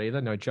wrong with that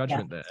either. No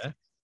judgment there.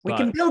 We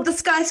can build the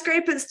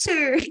skyscrapers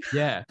too.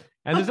 Yeah.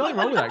 And there's nothing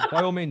wrong with that.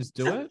 By all means,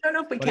 do it. I don't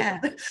know if we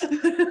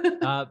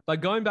can.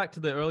 But going back to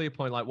the earlier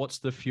point, like what's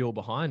the fuel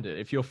behind it?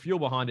 If your fuel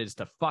behind it is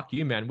to fuck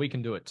you, man, we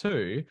can do it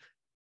too.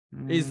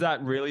 Is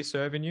that really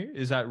serving you?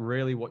 Is that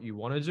really what you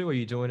want to do? Or are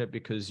you doing it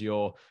because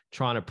you're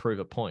trying to prove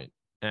a point?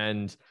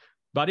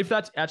 But if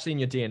that's actually in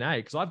your DNA,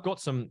 because I've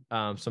got some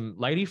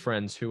lady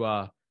friends who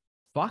are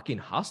fucking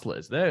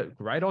hustlers. They're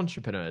great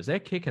entrepreneurs. They're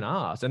kicking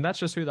ass. And that's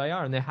just who they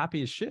are. And they're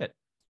happy as shit.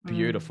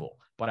 Beautiful.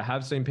 But I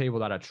have seen people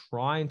that are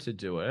trying to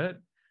do it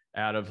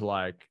out of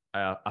like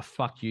a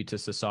fuck you to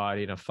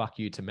society and a fuck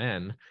you to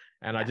men.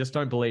 And I just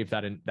don't believe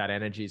that that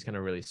energy is going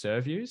to really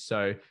serve you.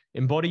 So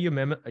embody your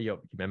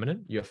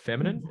feminine,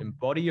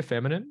 embody your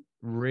feminine,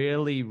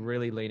 really,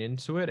 really lean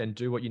into it and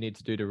do what you need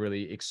to do to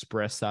really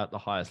express that at the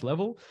highest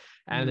level.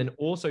 And then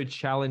also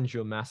challenge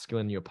your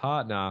masculine, your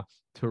partner,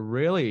 to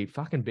really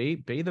fucking be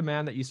the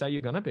man that you say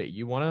you're going to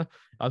be.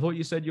 I thought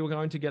you said you were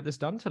going to get this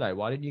done today.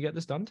 Why didn't you get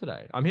this done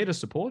today? I'm here to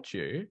support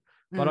you,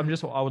 but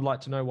I would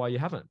like to know why you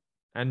haven't,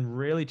 and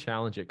really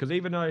challenge it. Because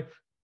even though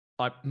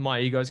my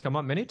egos come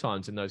up many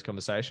times in those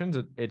conversations,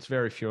 it's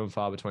very few and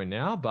far between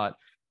now, but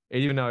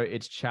even though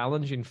it's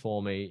challenging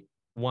for me,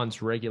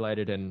 once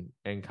regulated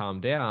and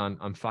calmed down,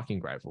 I'm fucking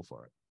grateful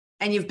for it.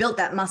 And you've built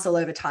that muscle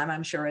over time,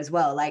 I'm sure, as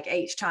well. Like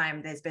each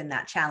time there's been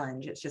that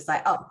challenge, it's just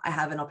like, oh, I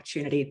have an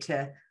opportunity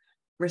to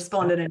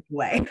respond in a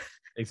way.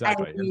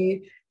 Exactly.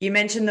 And you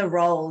mentioned the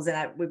roles,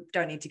 and we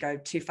don't need to go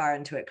too far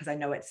into it because I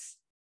know it's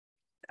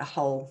a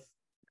whole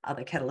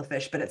other kettle of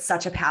fish, but it's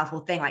such a powerful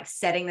thing, like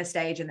setting the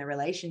stage in the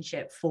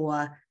relationship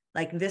for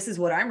like, this is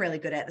what I'm really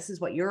good at. This is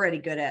what you're already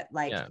good at.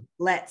 Like,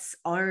 let's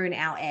own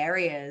our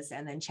areas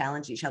and then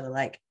challenge each other.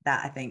 Like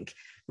that, I think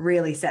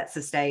really sets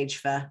the stage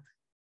for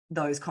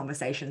those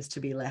conversations to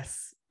be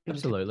less.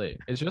 Absolutely.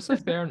 It's just a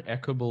fair and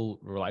equitable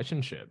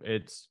relationship.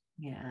 It's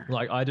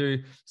like I do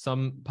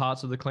some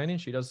parts of the cleaning.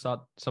 She does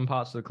some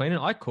parts of the cleaning.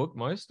 I cook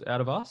most out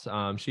of us.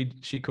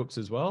 She cooks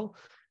as well.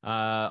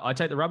 I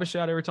take the rubbish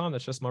out every time.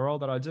 That's just my role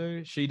that I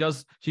do. She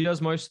does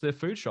most of the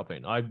food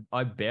shopping.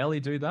 I barely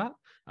do that.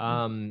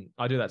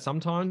 I do that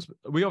sometimes.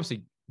 We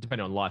obviously,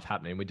 depending on life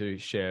happening, we do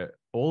share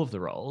all of the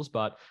roles,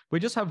 but we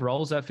just have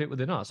roles that fit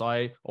within us.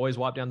 I always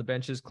wipe down the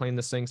benches, clean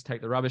the sinks,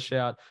 take the rubbish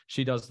out.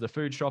 She does the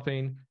food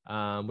shopping.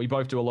 We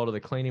both do a lot of the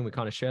cleaning. We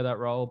kind of share that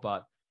role,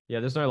 but yeah,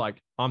 there's no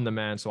like, I'm the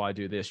man, so I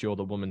do this. You're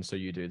the woman, so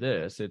you do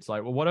this. It's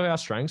like, well, what are our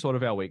strengths? What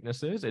are our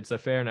weaknesses? It's a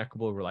fair and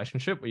equitable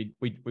relationship. We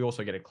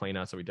also get a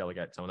cleaner, so we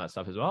delegate some of that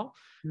stuff as well.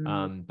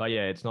 But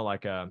yeah, it's not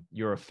like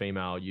you're a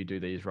female, you do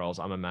these roles.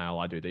 I'm a male,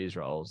 I do these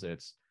roles.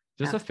 It's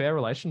just a fair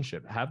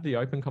relationship. Have the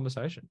open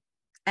conversation.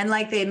 And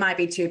like there might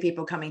be two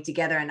people coming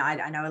together. And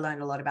I know I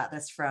learned a lot about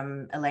this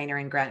from Elena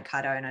and Grant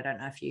Cardone. I don't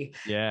know if you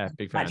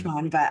big fan. Much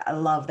mine, but I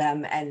love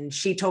them. And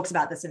she talks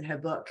about this in her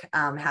book,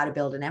 How to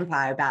Build an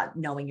Empire, about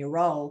knowing your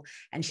role.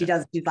 And she's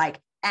like,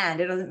 and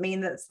it doesn't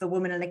mean that it's the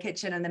woman in the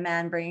kitchen and the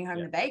man bringing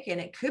home the bacon.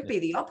 It could be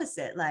the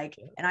opposite. Like,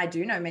 and I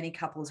do know many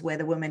couples where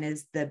the woman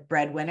is the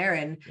breadwinner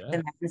and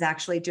the man's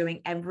actually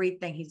doing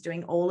everything. He's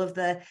doing all of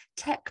the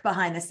tech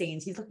behind the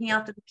scenes. He's looking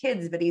after the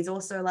kids, but he's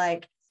also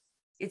like,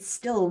 it's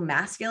still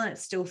masculine,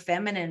 it's still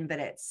feminine, but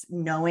it's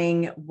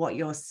knowing what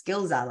your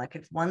skills are. Like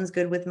if one's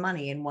good with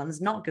money and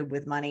one's not good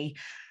with money,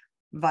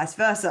 vice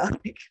versa.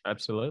 Like,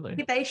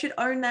 absolutely. They should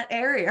own that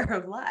area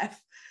of life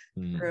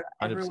for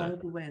everyone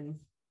to win.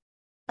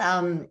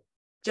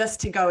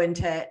 Just to go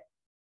into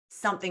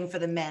something for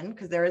the men,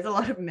 because there is a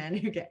lot of men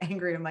who get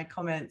angry in my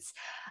comments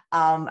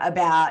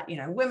about,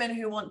 women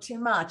who want too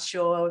much,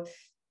 or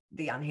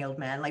the unhealed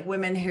man, like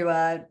women who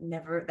are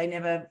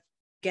never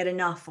get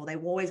enough, or they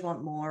always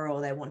want more, or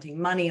they're wanting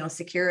money or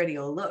security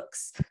or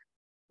looks.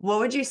 What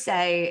would you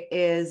say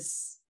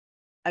is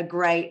a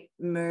great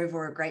move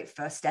or a great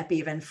first step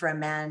even for a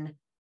man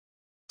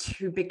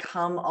to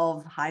become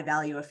of high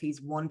value if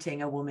he's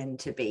wanting a woman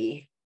to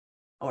be,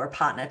 or a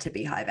partner to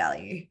be, high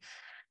value?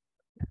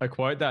 A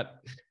quote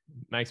that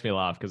makes me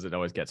laugh because it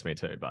always gets me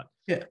too, but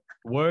Yeah.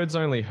 words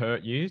only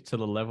hurt you to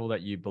the level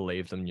that you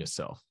believe them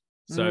yourself.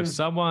 So if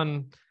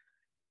someone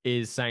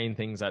is saying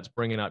things that's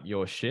bringing up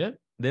your shit,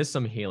 there's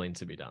some healing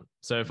to be done.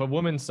 So if a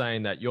woman's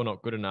saying that you're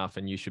not good enough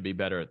and you should be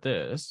better at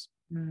this,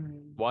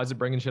 why is it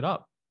bringing shit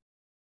up?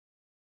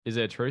 Is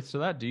there truth to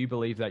that? Do you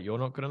believe that you're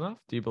not good enough?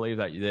 Do you believe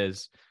that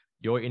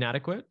you're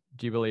inadequate?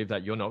 Do you believe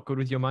that you're not good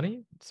with your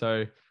money?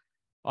 So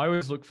I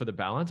always look for the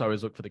balance. I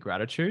always look for the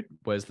gratitude.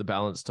 Where's the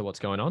balance to what's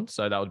going on?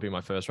 So that would be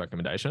my first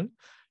recommendation.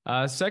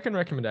 Second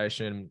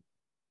recommendation,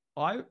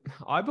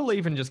 I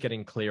believe in just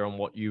getting clear on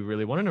what you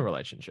really want in a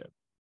relationship.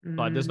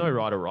 Like, there's no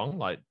right or wrong.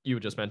 Like, you were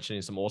just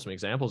mentioning some awesome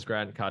examples.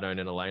 Grant Cardone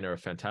and Elena are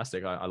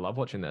fantastic. I love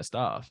watching their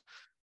stuff.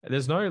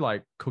 There's no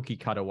like cookie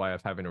cutter way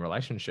of having a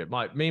relationship.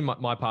 My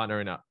partner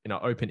in an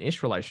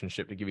open-ish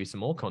relationship, to give you some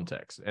more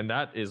context, and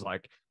that is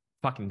like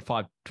fucking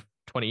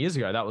 20 years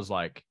ago. That was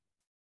like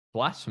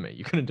blasphemy.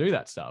 You couldn't do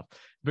that stuff.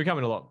 It's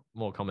becoming a lot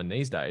more common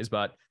these days.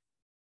 But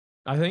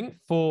I think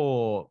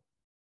for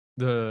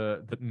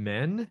the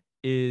men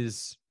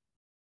is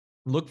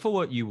look for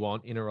what you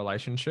want in a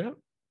relationship.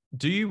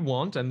 Do you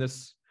want, and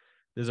there's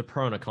a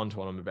pro and a con to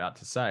what I'm about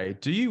to say.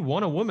 Do you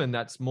want a woman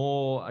that's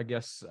more, I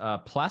guess,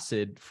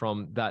 placid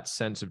from that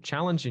sense of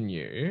challenging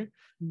you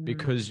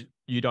because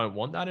you don't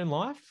want that in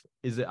life?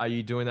 Are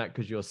you doing that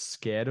because you're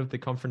scared of the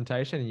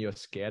confrontation and you're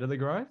scared of the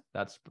growth?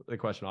 That's the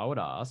question I would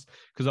ask.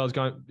 Because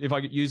if I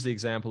could use the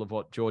example of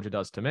what Georgia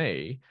does to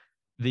me,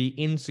 the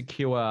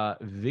insecure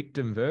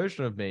victim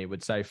version of me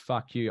would say,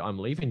 fuck you, I'm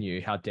leaving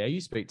you. How dare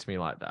you speak to me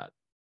like that?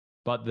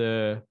 But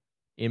the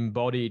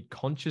embodied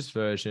conscious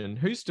version,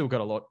 who's still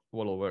got a lot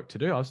of work to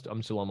do.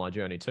 I'm still on my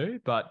journey too,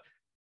 but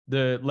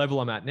the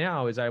level I'm at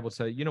now is able to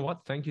say, you know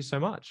what? Thank you so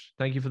much.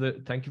 Thank you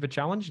for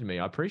challenging me.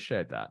 I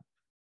appreciate that.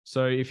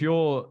 So if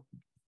you're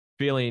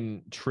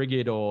feeling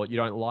triggered or you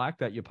don't like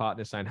that your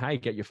partner's saying, hey,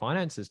 get your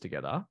finances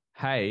together.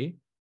 Hey,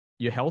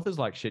 your health is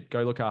like shit.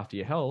 Go look after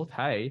your health.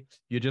 Hey,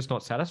 you're just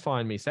not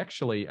satisfying me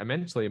sexually,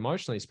 mentally,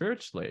 emotionally,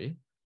 spiritually.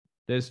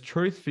 There's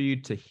truth for you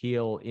to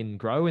heal and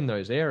grow in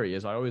those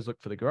areas. I always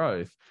look for the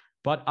growth.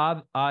 But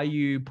are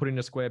you putting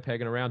a square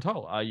peg in a round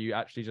hole? Are you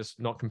actually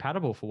just not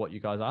compatible for what you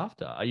guys are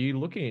after? Are you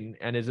looking,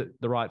 and is it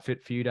the right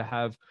fit for you to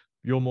have,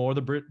 you're more of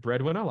the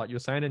breadwinner, like you're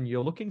saying, and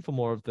you're looking for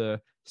more of the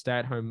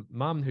stay-at-home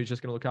mum who's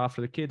just going to look after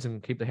the kids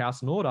and keep the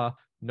house in order?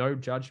 No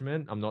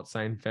judgment. I'm not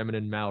saying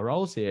feminine male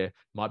roles here.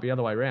 Might be the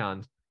other way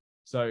around.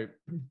 So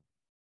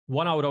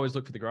one, I would always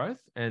look for the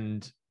growth.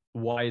 And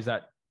why is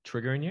that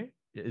triggering you?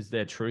 Is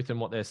there truth in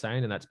what they're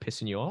saying and that's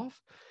pissing you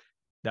off?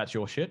 That's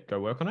your shit. Go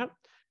work on it.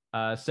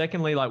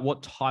 Secondly, like,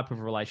 what type of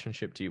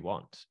relationship do you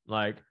want?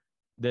 Like,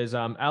 there's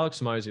Alex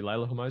Hormozi,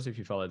 Layla Hormozi, if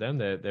you follow them,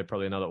 they're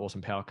probably another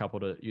awesome power couple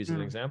to use as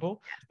an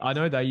example. I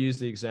know they use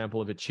the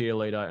example of a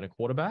cheerleader and a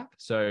quarterback.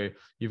 So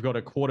you've got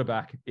a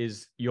quarterback,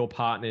 is your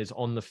partner is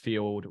on the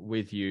field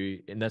with you,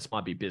 and that's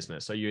might be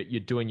business. So you're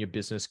doing your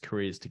business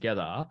careers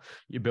together.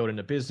 You're building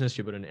a business,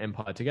 you're building an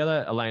empire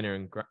together. Elena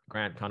and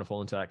Grant kind of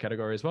fall into that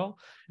category as well.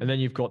 And then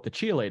you've got the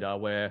cheerleader,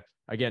 where,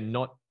 again,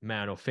 not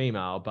man or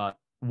female, but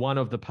one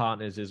of the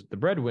partners is the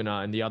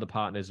breadwinner and the other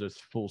partner is a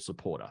full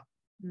supporter.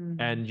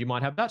 And you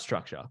might have that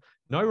structure.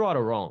 No right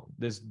or wrong.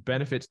 There's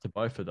benefits to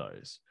both of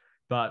those.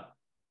 But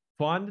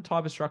find the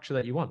type of structure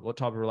that you want. What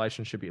type of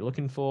relationship you're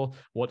looking for.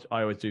 What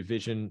I always do,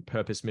 vision,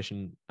 purpose,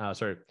 mission,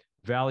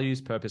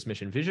 values, purpose,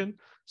 mission, vision.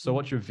 So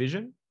what's your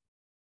vision?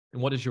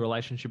 And what does your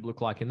relationship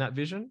look like in that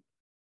vision?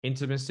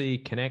 Intimacy,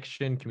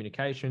 connection,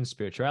 communication,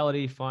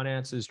 spirituality,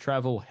 finances,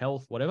 travel,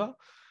 health, whatever.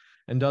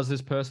 And does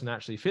this person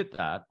actually fit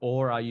that?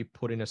 Or are you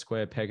putting a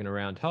square peg in a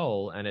round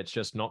hole and it's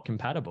just not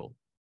compatible?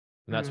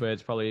 And that's where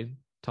it's probably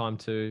time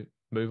to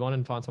move on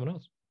and find someone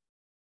else.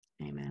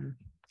 Amen.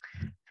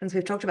 Since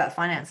we've talked about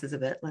finances a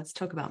bit, let's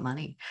talk about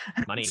money.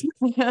 Money.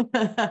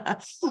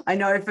 I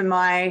know for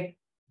my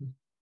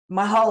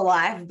whole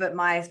life, but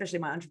especially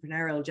my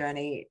entrepreneurial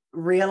journey,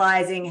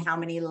 realizing how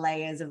many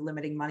layers of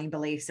limiting money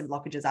beliefs and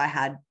blockages I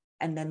had,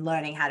 and then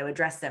learning how to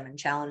address them and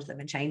challenge them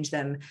and change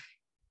them,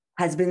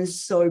 has been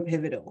so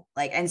pivotal,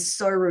 and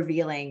so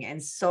revealing.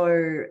 And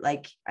so,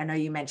 I know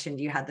you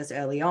mentioned you had this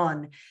early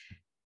on.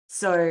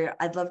 So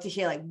I'd love to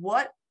hear,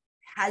 what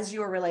has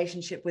your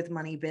relationship with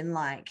money been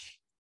like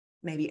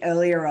maybe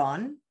earlier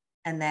on?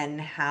 And then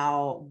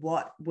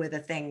what were the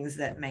things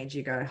that made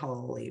you go,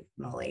 holy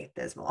moly,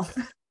 there's more?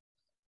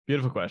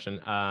 Beautiful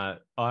question.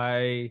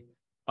 I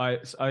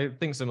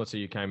think similar to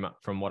you, came up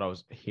from what I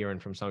was hearing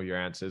from some of your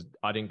answers.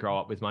 I didn't grow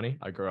up with money.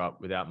 I grew up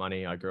without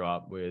money. I grew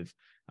up with,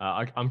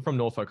 I'm from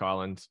Norfolk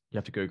Island. You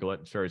have to Google it.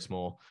 It's very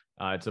small.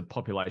 It's a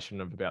population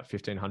of about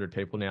 1,500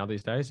 people now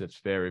these days. It's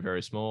very,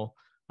 very small.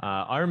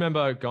 I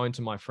remember going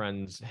to my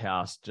friend's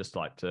house just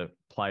to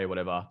play or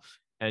whatever,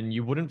 and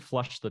you wouldn't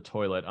flush the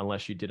toilet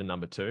unless you did a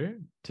number 2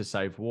 to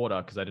save water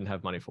because they didn't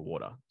have money for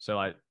water. So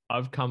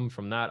I've come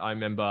from that. I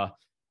remember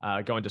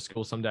going to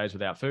school some days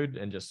without food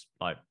and just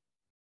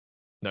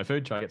no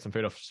food, try to get some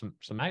food off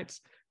some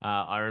mates.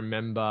 I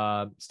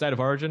remember State of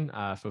Origin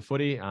for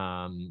footy,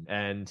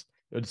 and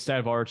it was State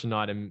of Origin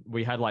night, and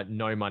we had like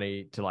no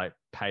money to like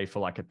pay for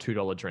like a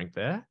 $2 drink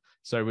there.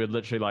 So we'd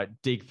literally like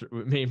dig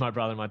through, me and my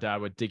brother and my dad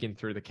were digging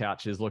through the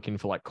couches looking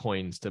for like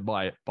coins to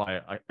buy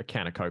a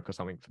can of Coke or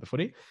something for the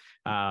footy.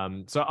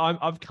 So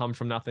I've come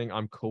from nothing.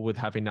 I'm cool with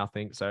having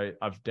nothing. So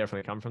I've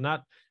definitely come from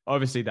that.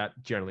 Obviously, that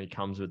generally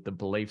comes with the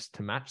beliefs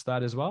to match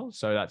that as well.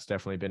 So that's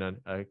definitely been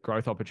a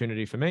growth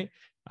opportunity for me.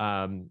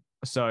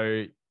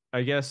 So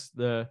I guess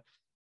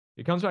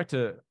it comes back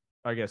to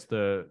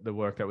the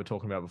work that we're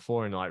talking about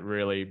before, and like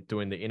really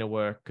doing the inner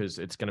work, because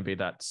it's going to be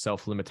that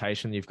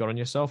self-limitation you've got on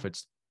yourself.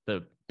 It's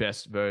the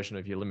best version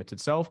of your limited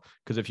self.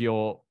 Because if you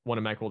want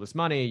to make all this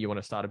money, you want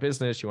to start a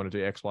business, you want to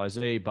do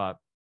XYZ, but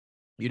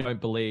you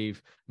don't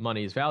believe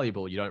money is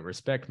valuable, you don't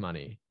respect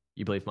money,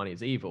 you believe money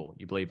is evil,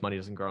 you believe money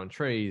doesn't grow on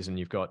trees, and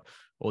you've got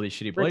all these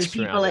shitty beliefs Rich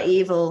people around are it.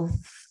 evil.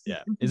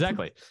 Yeah,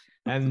 exactly.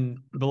 And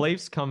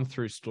beliefs come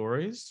through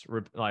stories.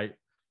 Like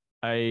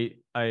I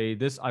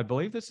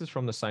believe this is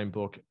from the same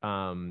book,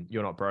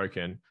 You're Not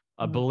Broken.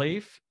 A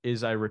belief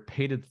is a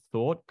repeated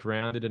thought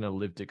grounded in a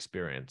lived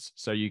experience.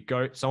 So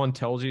someone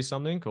tells you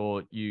something,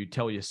 or you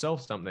tell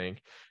yourself something,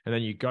 and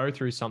then you go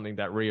through something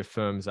that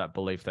reaffirms that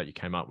belief that you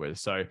came up with.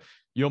 So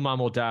your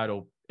mum or dad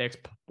or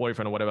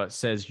ex-boyfriend or whatever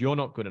says you're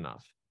not good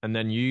enough, and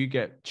then you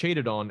get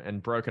cheated on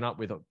and broken up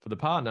with for the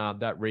partner,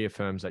 that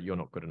reaffirms that you're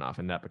not good enough,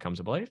 and that becomes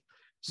a belief.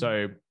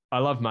 So I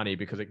love money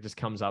because it just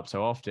comes up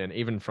so often,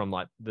 even from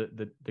like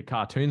the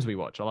cartoons we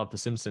watch. I love The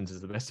Simpsons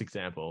is the best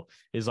example.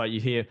 Is like you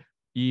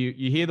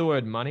hear the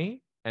word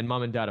money and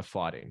mum and dad are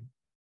fighting.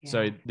 Yeah.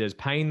 So there's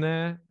pain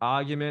there,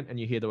 argument, and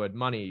you hear the word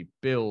money,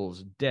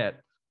 bills,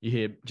 debt. You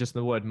hear just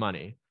the word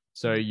money.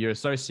 So your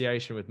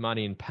association with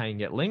money and pain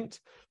get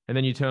linked. And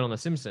then you turn on The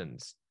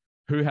Simpsons.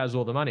 Who has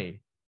all the money?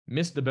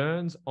 Mr.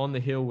 Burns on the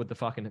hill with the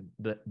fucking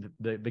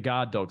the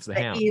guard dogs, the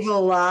hounds.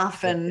 Evil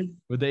laugh and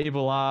with the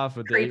evil laugh,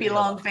 with creepy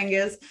long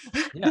fingers.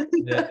 Yeah.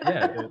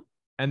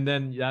 And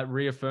then that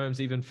reaffirms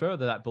even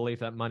further that belief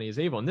that money is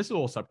evil. And this is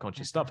all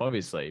subconscious stuff,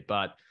 obviously,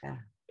 but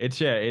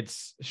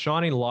it's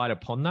shining light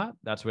upon that.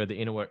 That's where the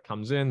inner work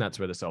comes in. That's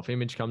where the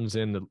self-image comes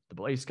in. The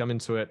beliefs come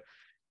into it.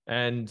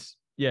 And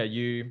yeah,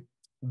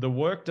 the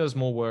work does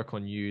more work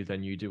on you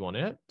than you do on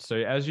it. So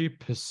as you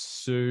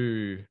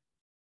pursue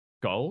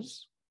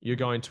goals, you're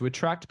going to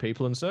attract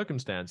people and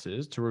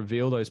circumstances to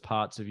reveal those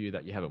parts of you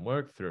that you haven't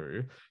worked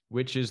through,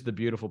 which is the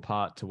beautiful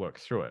part to work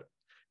through it.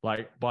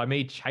 Like by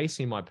me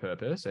chasing my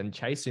purpose and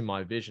chasing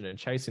my vision and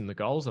chasing the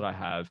goals that I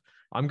have,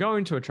 I'm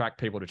going to attract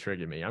people to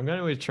trigger me. I'm going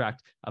to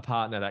attract a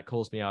partner that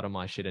calls me out on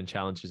my shit and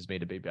challenges me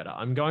to be better.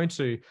 I'm going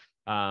to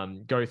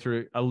go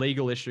through a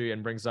legal issue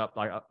and brings up,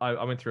 like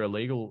I went through a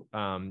legal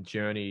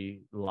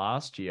journey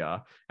last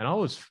year, and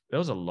there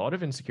was a lot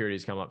of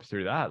insecurities come up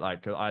through that.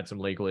 Like I had some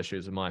legal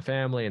issues with my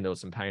family, and there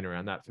was some pain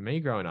around that for me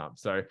growing up.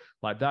 So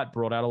like that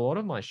brought out a lot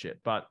of my shit,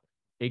 but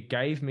it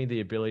gave me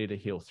the ability to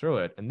heal through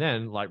it. And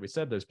then, like we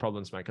said, those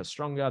problems make us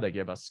stronger. They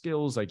give us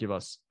skills. They give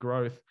us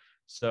growth.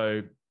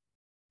 So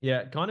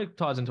yeah, it kind of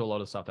ties into a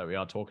lot of stuff that we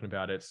are talking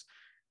about. It's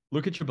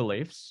look at your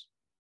beliefs.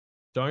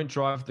 Don't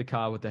drive the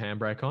car with the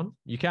handbrake on.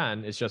 You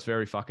can, it's just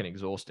very fucking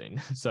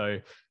exhausting. So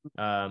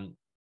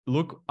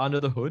look under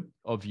the hood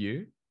of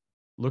you.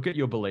 Look at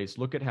your beliefs.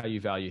 Look at how you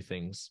value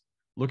things.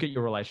 Look at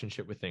your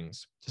relationship with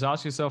things. Just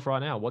ask yourself right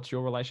now, what's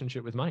your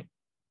relationship with money?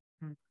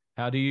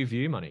 How do you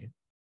view money?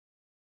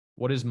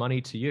 What is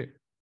money to you?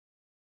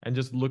 And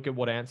just look at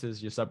what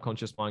answers your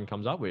subconscious mind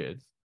comes up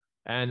with.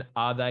 And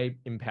are they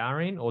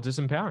empowering or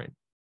disempowering?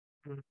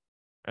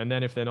 And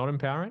then if they're not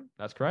empowering,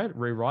 that's great.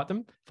 Rewrite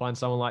them. Find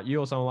someone like you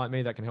or someone like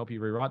me that can help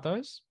you rewrite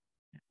those.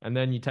 And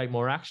then you take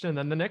more action. And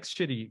then the next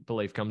shitty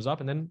belief comes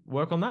up, and then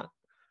work on that.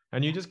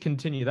 And you just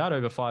continue that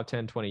over 5,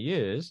 10, 20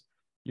 years.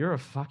 You're a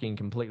fucking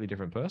completely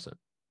different person.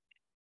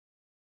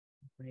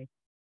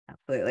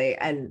 Absolutely.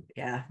 And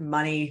yeah,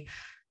 money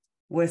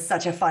was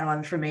such a fun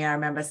one for me. I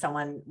remember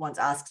someone once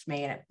asked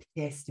me, and it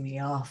pissed me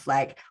off,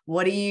 like,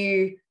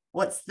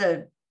 what's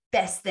the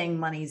best thing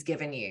money's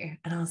given you?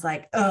 And I was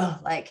like, oh,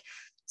 like,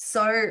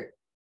 so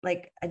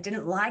like, I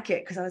didn't like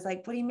it because I was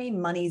like, what do you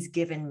mean money's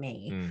given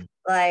me?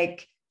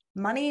 Like,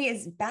 money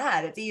is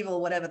bad, it's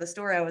evil, whatever the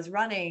story I was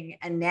running.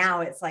 And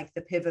now it's like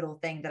the pivotal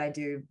thing that I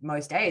do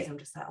most days. I'm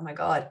just like, oh my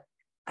God,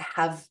 I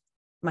have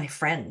my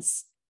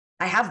friends.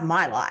 I have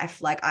my life.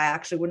 Like, I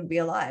actually wouldn't be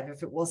alive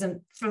if it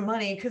wasn't for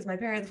money, because my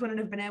parents wouldn't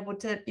have been able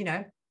to,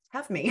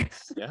 have me.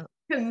 Yeah.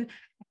 And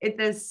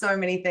there's so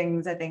many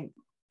things I think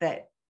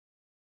that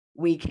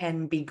we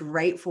can be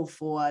grateful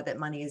for that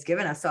money has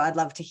given us. So I'd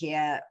love to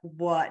hear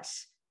what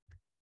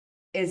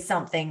is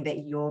something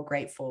that you're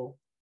grateful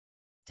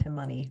to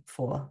money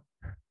for.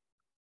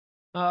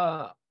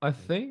 I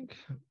think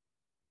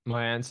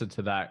my answer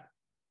to that,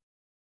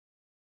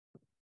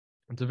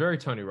 it's a very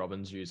Tony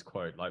Robbins used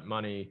quote, like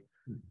money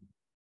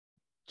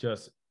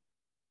just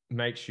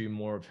makes you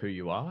more of who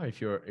you are.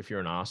 If you're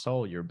an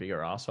asshole, you're a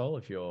bigger asshole.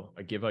 If you're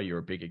a giver, you're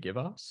a bigger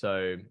giver.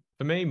 So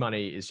for me,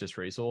 money is just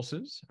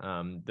resources.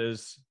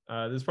 There's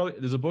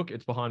a book,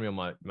 it's behind me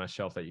on my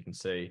shelf that you can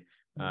see.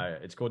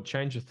 It's called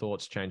Change Your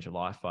Thoughts, Change Your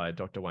Life by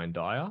Dr. Wayne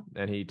Dyer.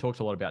 And he talks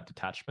a lot about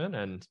detachment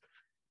and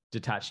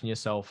detaching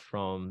yourself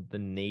from the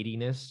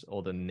neediness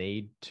or the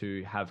need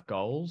to have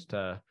goals,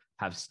 to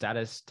have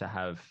status, to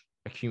have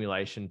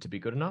accumulation, to be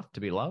good enough, to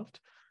be loved.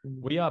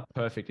 We are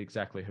perfect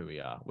exactly who we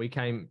are. We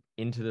came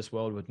into this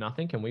world with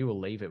nothing, and we will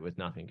leave it with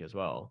nothing as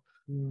well.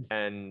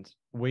 And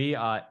we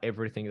are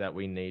everything that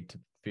we need to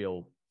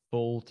feel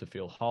full, to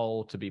feel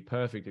whole, to be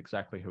perfect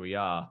exactly who we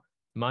are.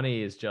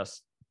 Money is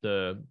just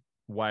the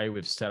way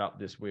we've set up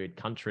this weird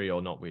country,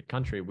 or not weird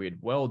country,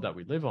 weird world that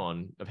we live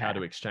on, of how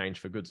to exchange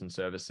for goods and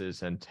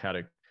services and how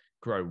to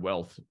grow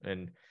wealth.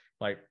 And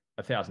like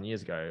 1,000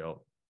 years ago,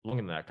 or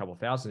longer than that, a couple of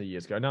thousand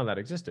years ago, none of that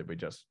existed. We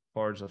just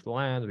foraged off the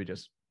land. We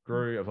just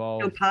grew,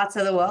 evolved. Parts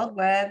of the world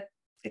where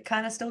it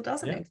kind of still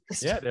doesn't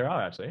exist. Yeah, there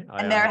are actually.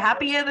 And they're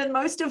happier than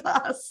most of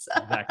us.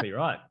 Exactly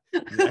right.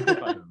 Exactly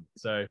right.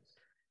 So,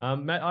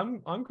 Matt,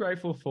 I'm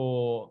grateful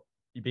for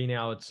being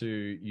able to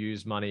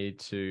use money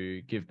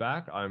to give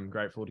back. I'm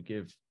grateful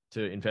to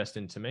invest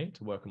into me,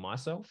 to work on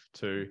myself,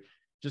 to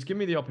just give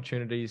me the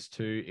opportunities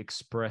to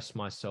express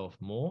myself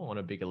more on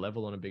a bigger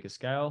level, on a bigger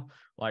scale.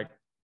 Like,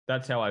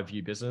 that's how I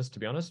view business, to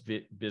be honest.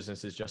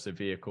 Business is just a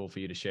vehicle for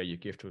you to share your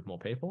gift with more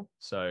people.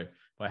 So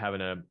by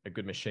having a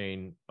good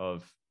machine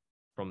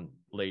from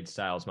lead,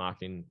 sales,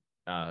 marketing,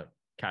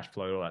 cash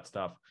flow, all that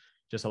stuff,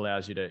 just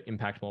allows you to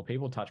impact more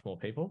people, touch more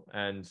people.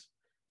 And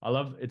I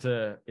love it's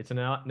an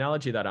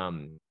analogy that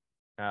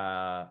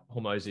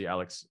Hormozy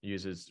Alex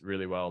uses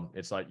really well.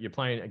 It's like you're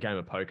playing a game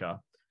of poker,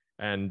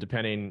 and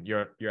depending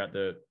you're at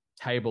the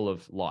table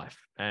of life,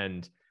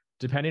 and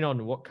depending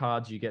on what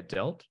cards you get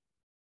dealt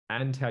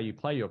and how you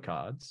play your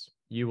cards,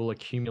 you will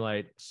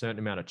accumulate a certain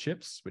amount of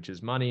chips, which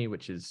is money,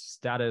 which is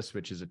status,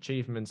 which is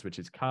achievements, which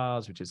is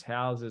cars, which is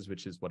houses,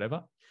 which is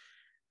whatever.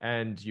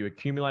 And you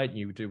accumulate, and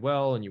you do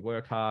well, and you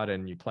work hard,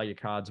 and you play your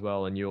cards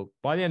well, and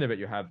by the end of it,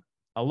 you have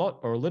a lot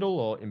or a little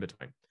or in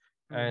between.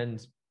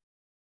 And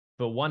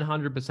for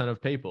 100%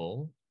 of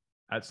people,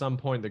 at some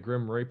point, the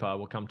Grim Reaper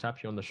will come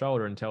tap you on the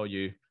shoulder and tell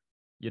you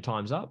your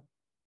time's up.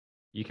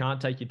 You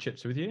can't take your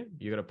chips with you.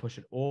 You got to push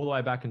it all the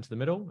way back into the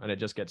middle, and it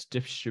just gets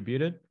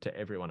distributed to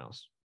everyone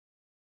else.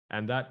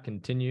 And that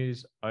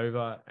continues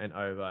over and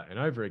over and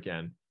over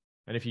again.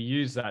 And if you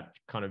use that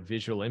kind of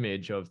visual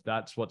image of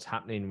that's what's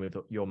happening with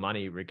your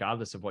money,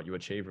 regardless of what you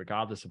achieve,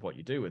 regardless of what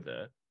you do with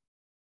it,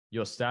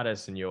 your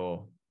status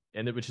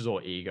which is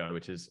all ego,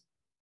 which is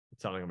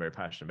something I'm very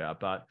passionate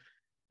about, but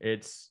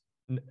it's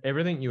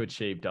everything you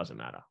achieve doesn't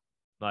matter.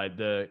 Like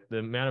the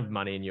amount of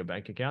money in your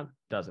bank account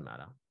doesn't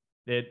matter.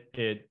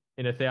 It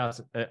in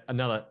 1,000,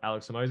 another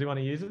Alex Hormozy one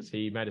he uses,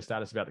 he made a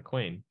status about the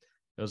Queen.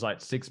 It was like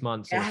 6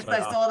 months. Yes, I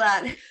saw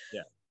that.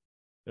 Yeah.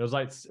 It was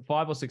like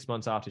 5 or 6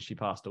 months after she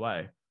passed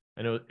away.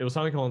 And it was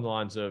something along the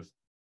lines of,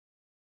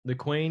 the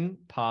Queen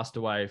passed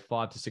away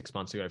 5 to 6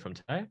 months ago from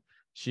today.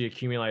 She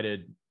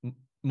accumulated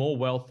more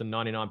wealth than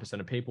 99%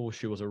 of people.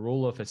 She was a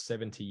ruler for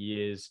 70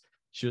 years.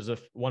 She was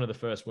one of the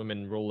first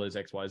women rulers,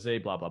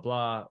 XYZ, blah, blah,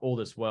 blah, all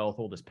this wealth,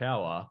 all this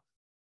power.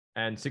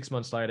 And 6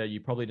 months later,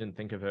 you probably didn't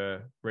think of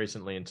her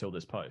recently until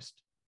this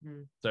post.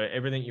 So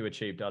everything you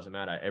achieve doesn't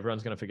matter.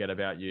 Everyone's going to forget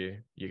about you.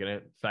 You're going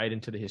to fade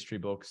into the history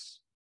books.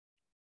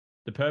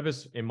 The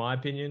purpose, in my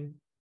opinion,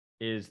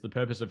 the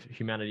purpose of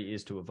humanity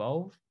is to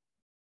evolve,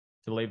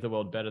 to leave the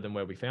world better than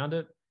where we found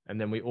it.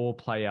 And then we all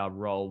play our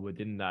role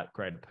within that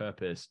greater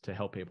purpose to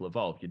help people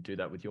evolve. You do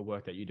that with your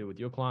work that you do with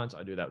your clients.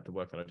 I do that with the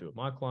work that I do with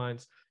my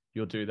clients.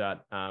 You'll do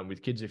that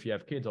with kids if you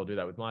have kids. I'll do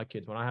that with my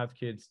kids when I have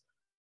kids.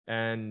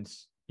 And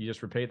you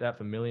just repeat that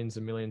for millions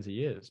and millions of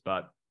years.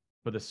 But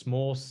for the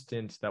small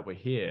stint that we're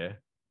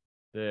here,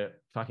 the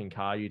fucking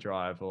car you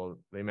drive or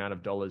the amount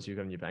of dollars you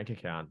got in your bank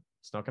account,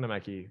 it's not going to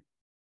make you,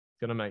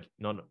 not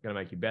going to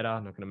make you better,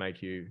 not going to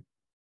make you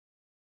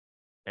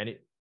any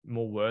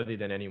more worthy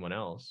than anyone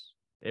else.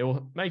 It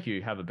will make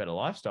you have a better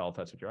lifestyle if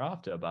that's what you're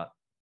after, but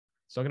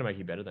it's not going to make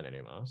you better than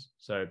anyone else.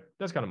 So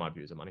that's kind of my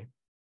views of money.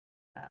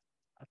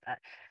 I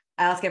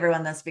ask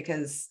everyone this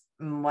because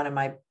one of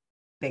my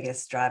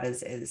biggest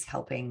drivers is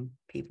helping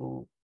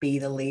people be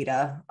the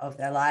leader of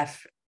their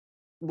life,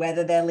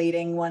 whether they're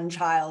leading one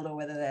child or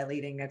whether they're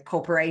leading a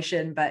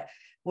corporation. But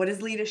what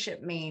does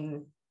leadership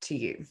mean to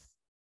you?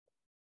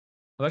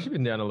 I've actually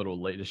been down a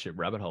little leadership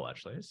rabbit hole,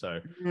 actually. So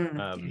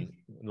in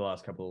the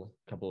last couple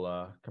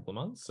of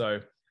months. So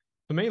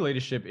for me,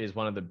 leadership is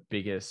one of the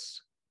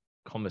biggest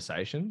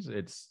conversations.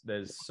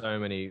 There's so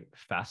many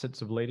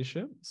facets of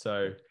leadership.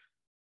 So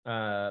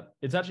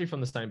it's actually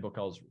from the same book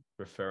I was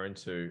referring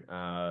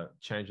to,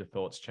 Change Your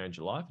Thoughts, Change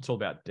Your Life. It's all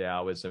about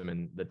Taoism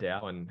and the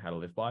Tao and how to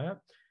live by it.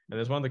 And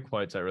there's one of the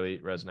quotes that really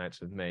resonates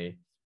with me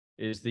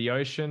is the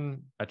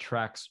ocean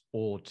attracts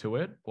all to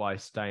it by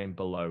staying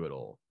below it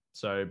all.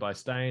 So by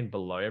staying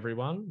below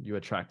everyone, you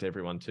attract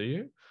everyone to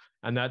you.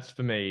 And that's,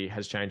 for me,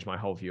 has changed my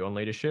whole view on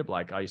leadership.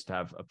 Like, I used to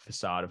have a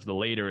facade of the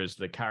leader as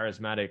the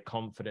charismatic,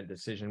 confident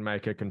decision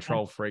maker,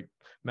 control freak,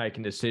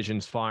 making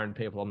decisions, firing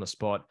people on the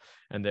spot.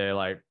 And they're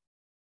like,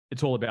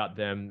 it's all about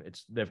them.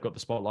 They've got the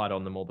spotlight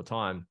on them all the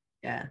time.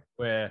 Yeah.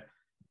 Where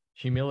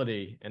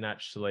humility and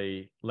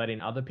actually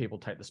letting other people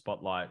take the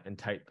spotlight and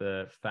take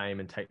the fame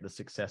and take the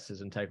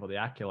successes and take all the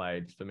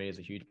accolades, for me, is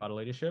a huge part of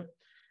leadership.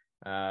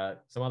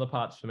 Some other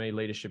parts for me,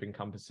 leadership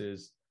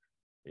encompasses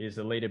is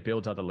a leader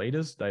builds other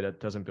leaders. They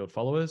doesn't build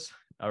followers.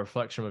 A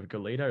reflection of a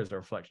good leader is a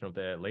reflection of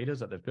their leaders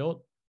that they've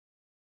built.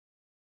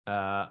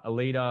 A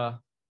leader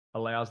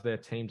allows their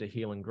team to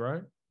heal and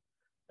grow.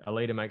 A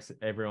leader makes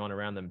everyone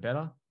around them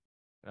better.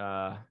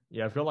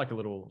 I've got like a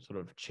little sort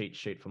of cheat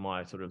sheet for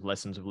my sort of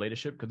lessons of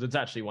leadership, because it's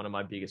actually one of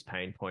my biggest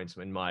pain points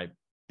in my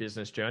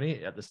business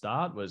journey at the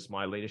start was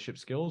my leadership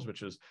skills,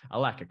 which was a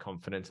lack of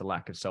confidence, a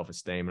lack of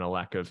self-esteem, and a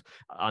lack of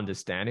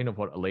understanding of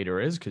what a leader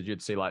is. Because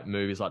you'd see like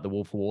movies like The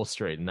Wolf of Wall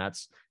Street, and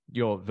that's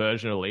your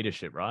version of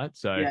leadership, right?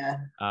 So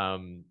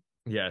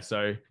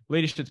so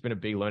leadership's been a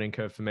big learning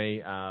curve for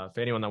me. For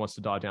anyone that wants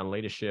to dive down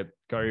leadership,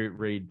 go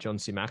read John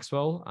C.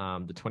 Maxwell,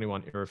 The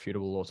 21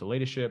 Irrefutable Laws of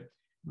Leadership.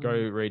 Go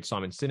read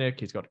Simon Sinek.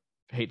 He's got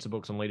heaps of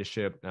books on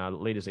leadership.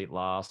 Leaders Eat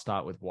Last,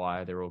 Start With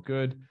Why. They're all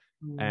good.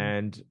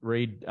 And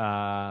read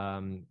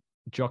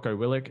Jocko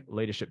Willink,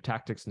 Leadership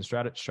Tactics and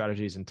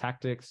Strategies and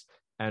Tactics,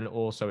 and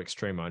also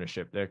Extreme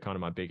Ownership. They're kind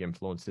of my big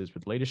influences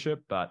with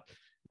leadership. But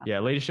yeah,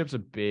 leadership's a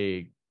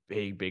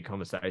big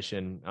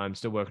conversation. I'm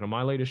still working on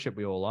my leadership.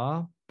 We all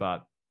are.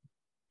 But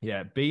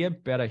yeah, be a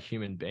better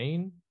human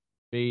being.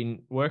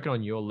 Working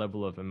on your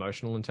level of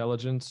emotional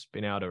intelligence,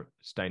 being able to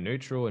stay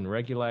neutral and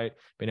regulate,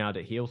 being able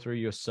to heal through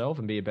yourself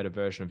and be a better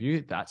version of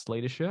you. That's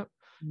leadership.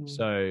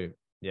 So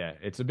yeah,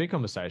 it's a big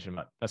conversation,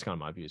 but that's kind of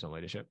my views on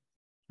leadership.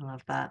 I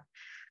love that.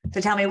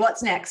 So tell me,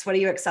 what's next? What are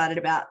you excited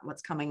about?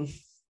 What's coming?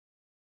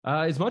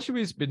 As much as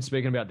we've been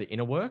speaking about the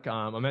inner work,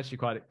 I'm actually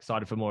quite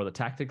excited for more of the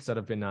tactics that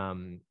have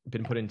been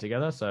putting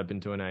together. So I've been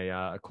doing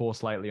a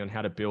course lately on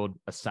how to build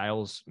a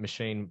sales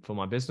machine for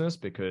my business,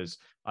 because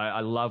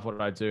I love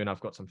what I do and I've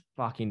got some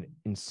fucking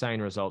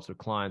insane results with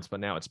clients, but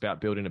now it's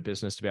about building a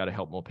business to be able to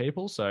help more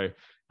people. So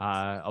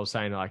I was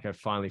saying, like, I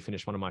finally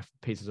finished one of my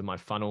pieces of my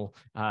funnel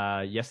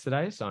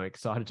yesterday. So I'm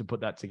excited to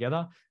put that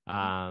together.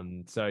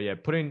 So yeah,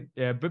 putting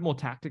a bit more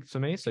tactics for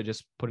me. So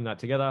just putting that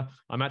together.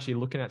 I'm actually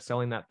looking at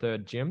selling that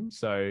third gym.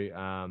 So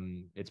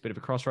it's a bit of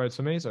a crossroads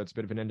for me. So it's a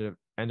bit of an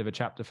end of a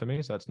chapter for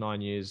me. So that's 9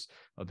 years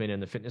I've been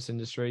in the fitness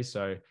industry.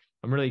 So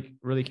I'm really,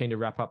 really keen to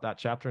wrap up that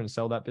chapter and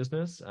sell that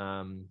business.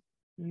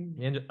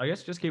 And I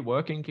guess just keep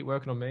working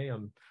on me.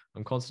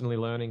 I'm constantly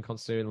learning,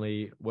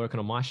 constantly working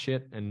on my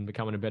shit and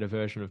becoming a better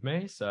version of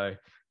me. So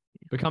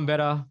become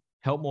better,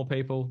 help more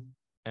people,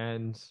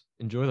 and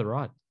enjoy the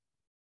ride.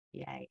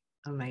 Yay.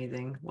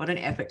 Amazing. What an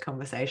epic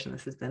conversation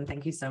this has been.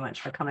 Thank you so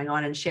much for coming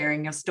on and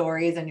sharing your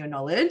stories and your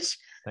knowledge.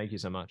 Thank you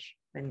so much.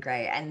 Been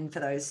great. And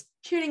for those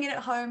tuning in at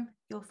home,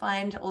 you'll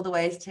find all the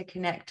ways to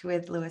connect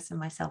with Lewis and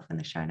myself in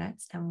the show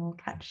notes, and we'll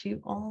catch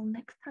you all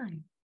next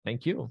time.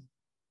 Thank you.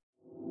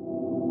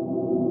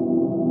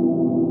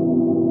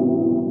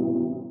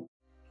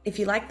 If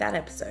you like that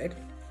episode,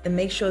 then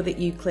make sure that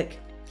you click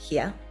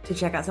here to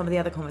check out some of the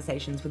other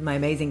conversations with my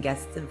amazing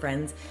guests and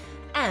friends.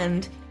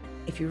 And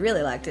if you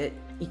really liked it,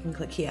 you can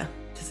click here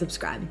to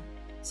subscribe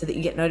so that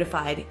you get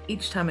notified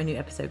each time a new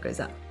episode goes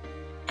up.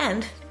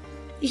 And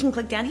you can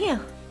click down here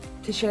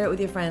to share it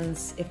with your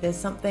friends if there's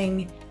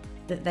something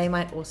that they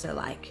might also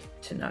like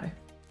to know.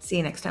 See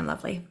you next time,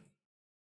 lovely.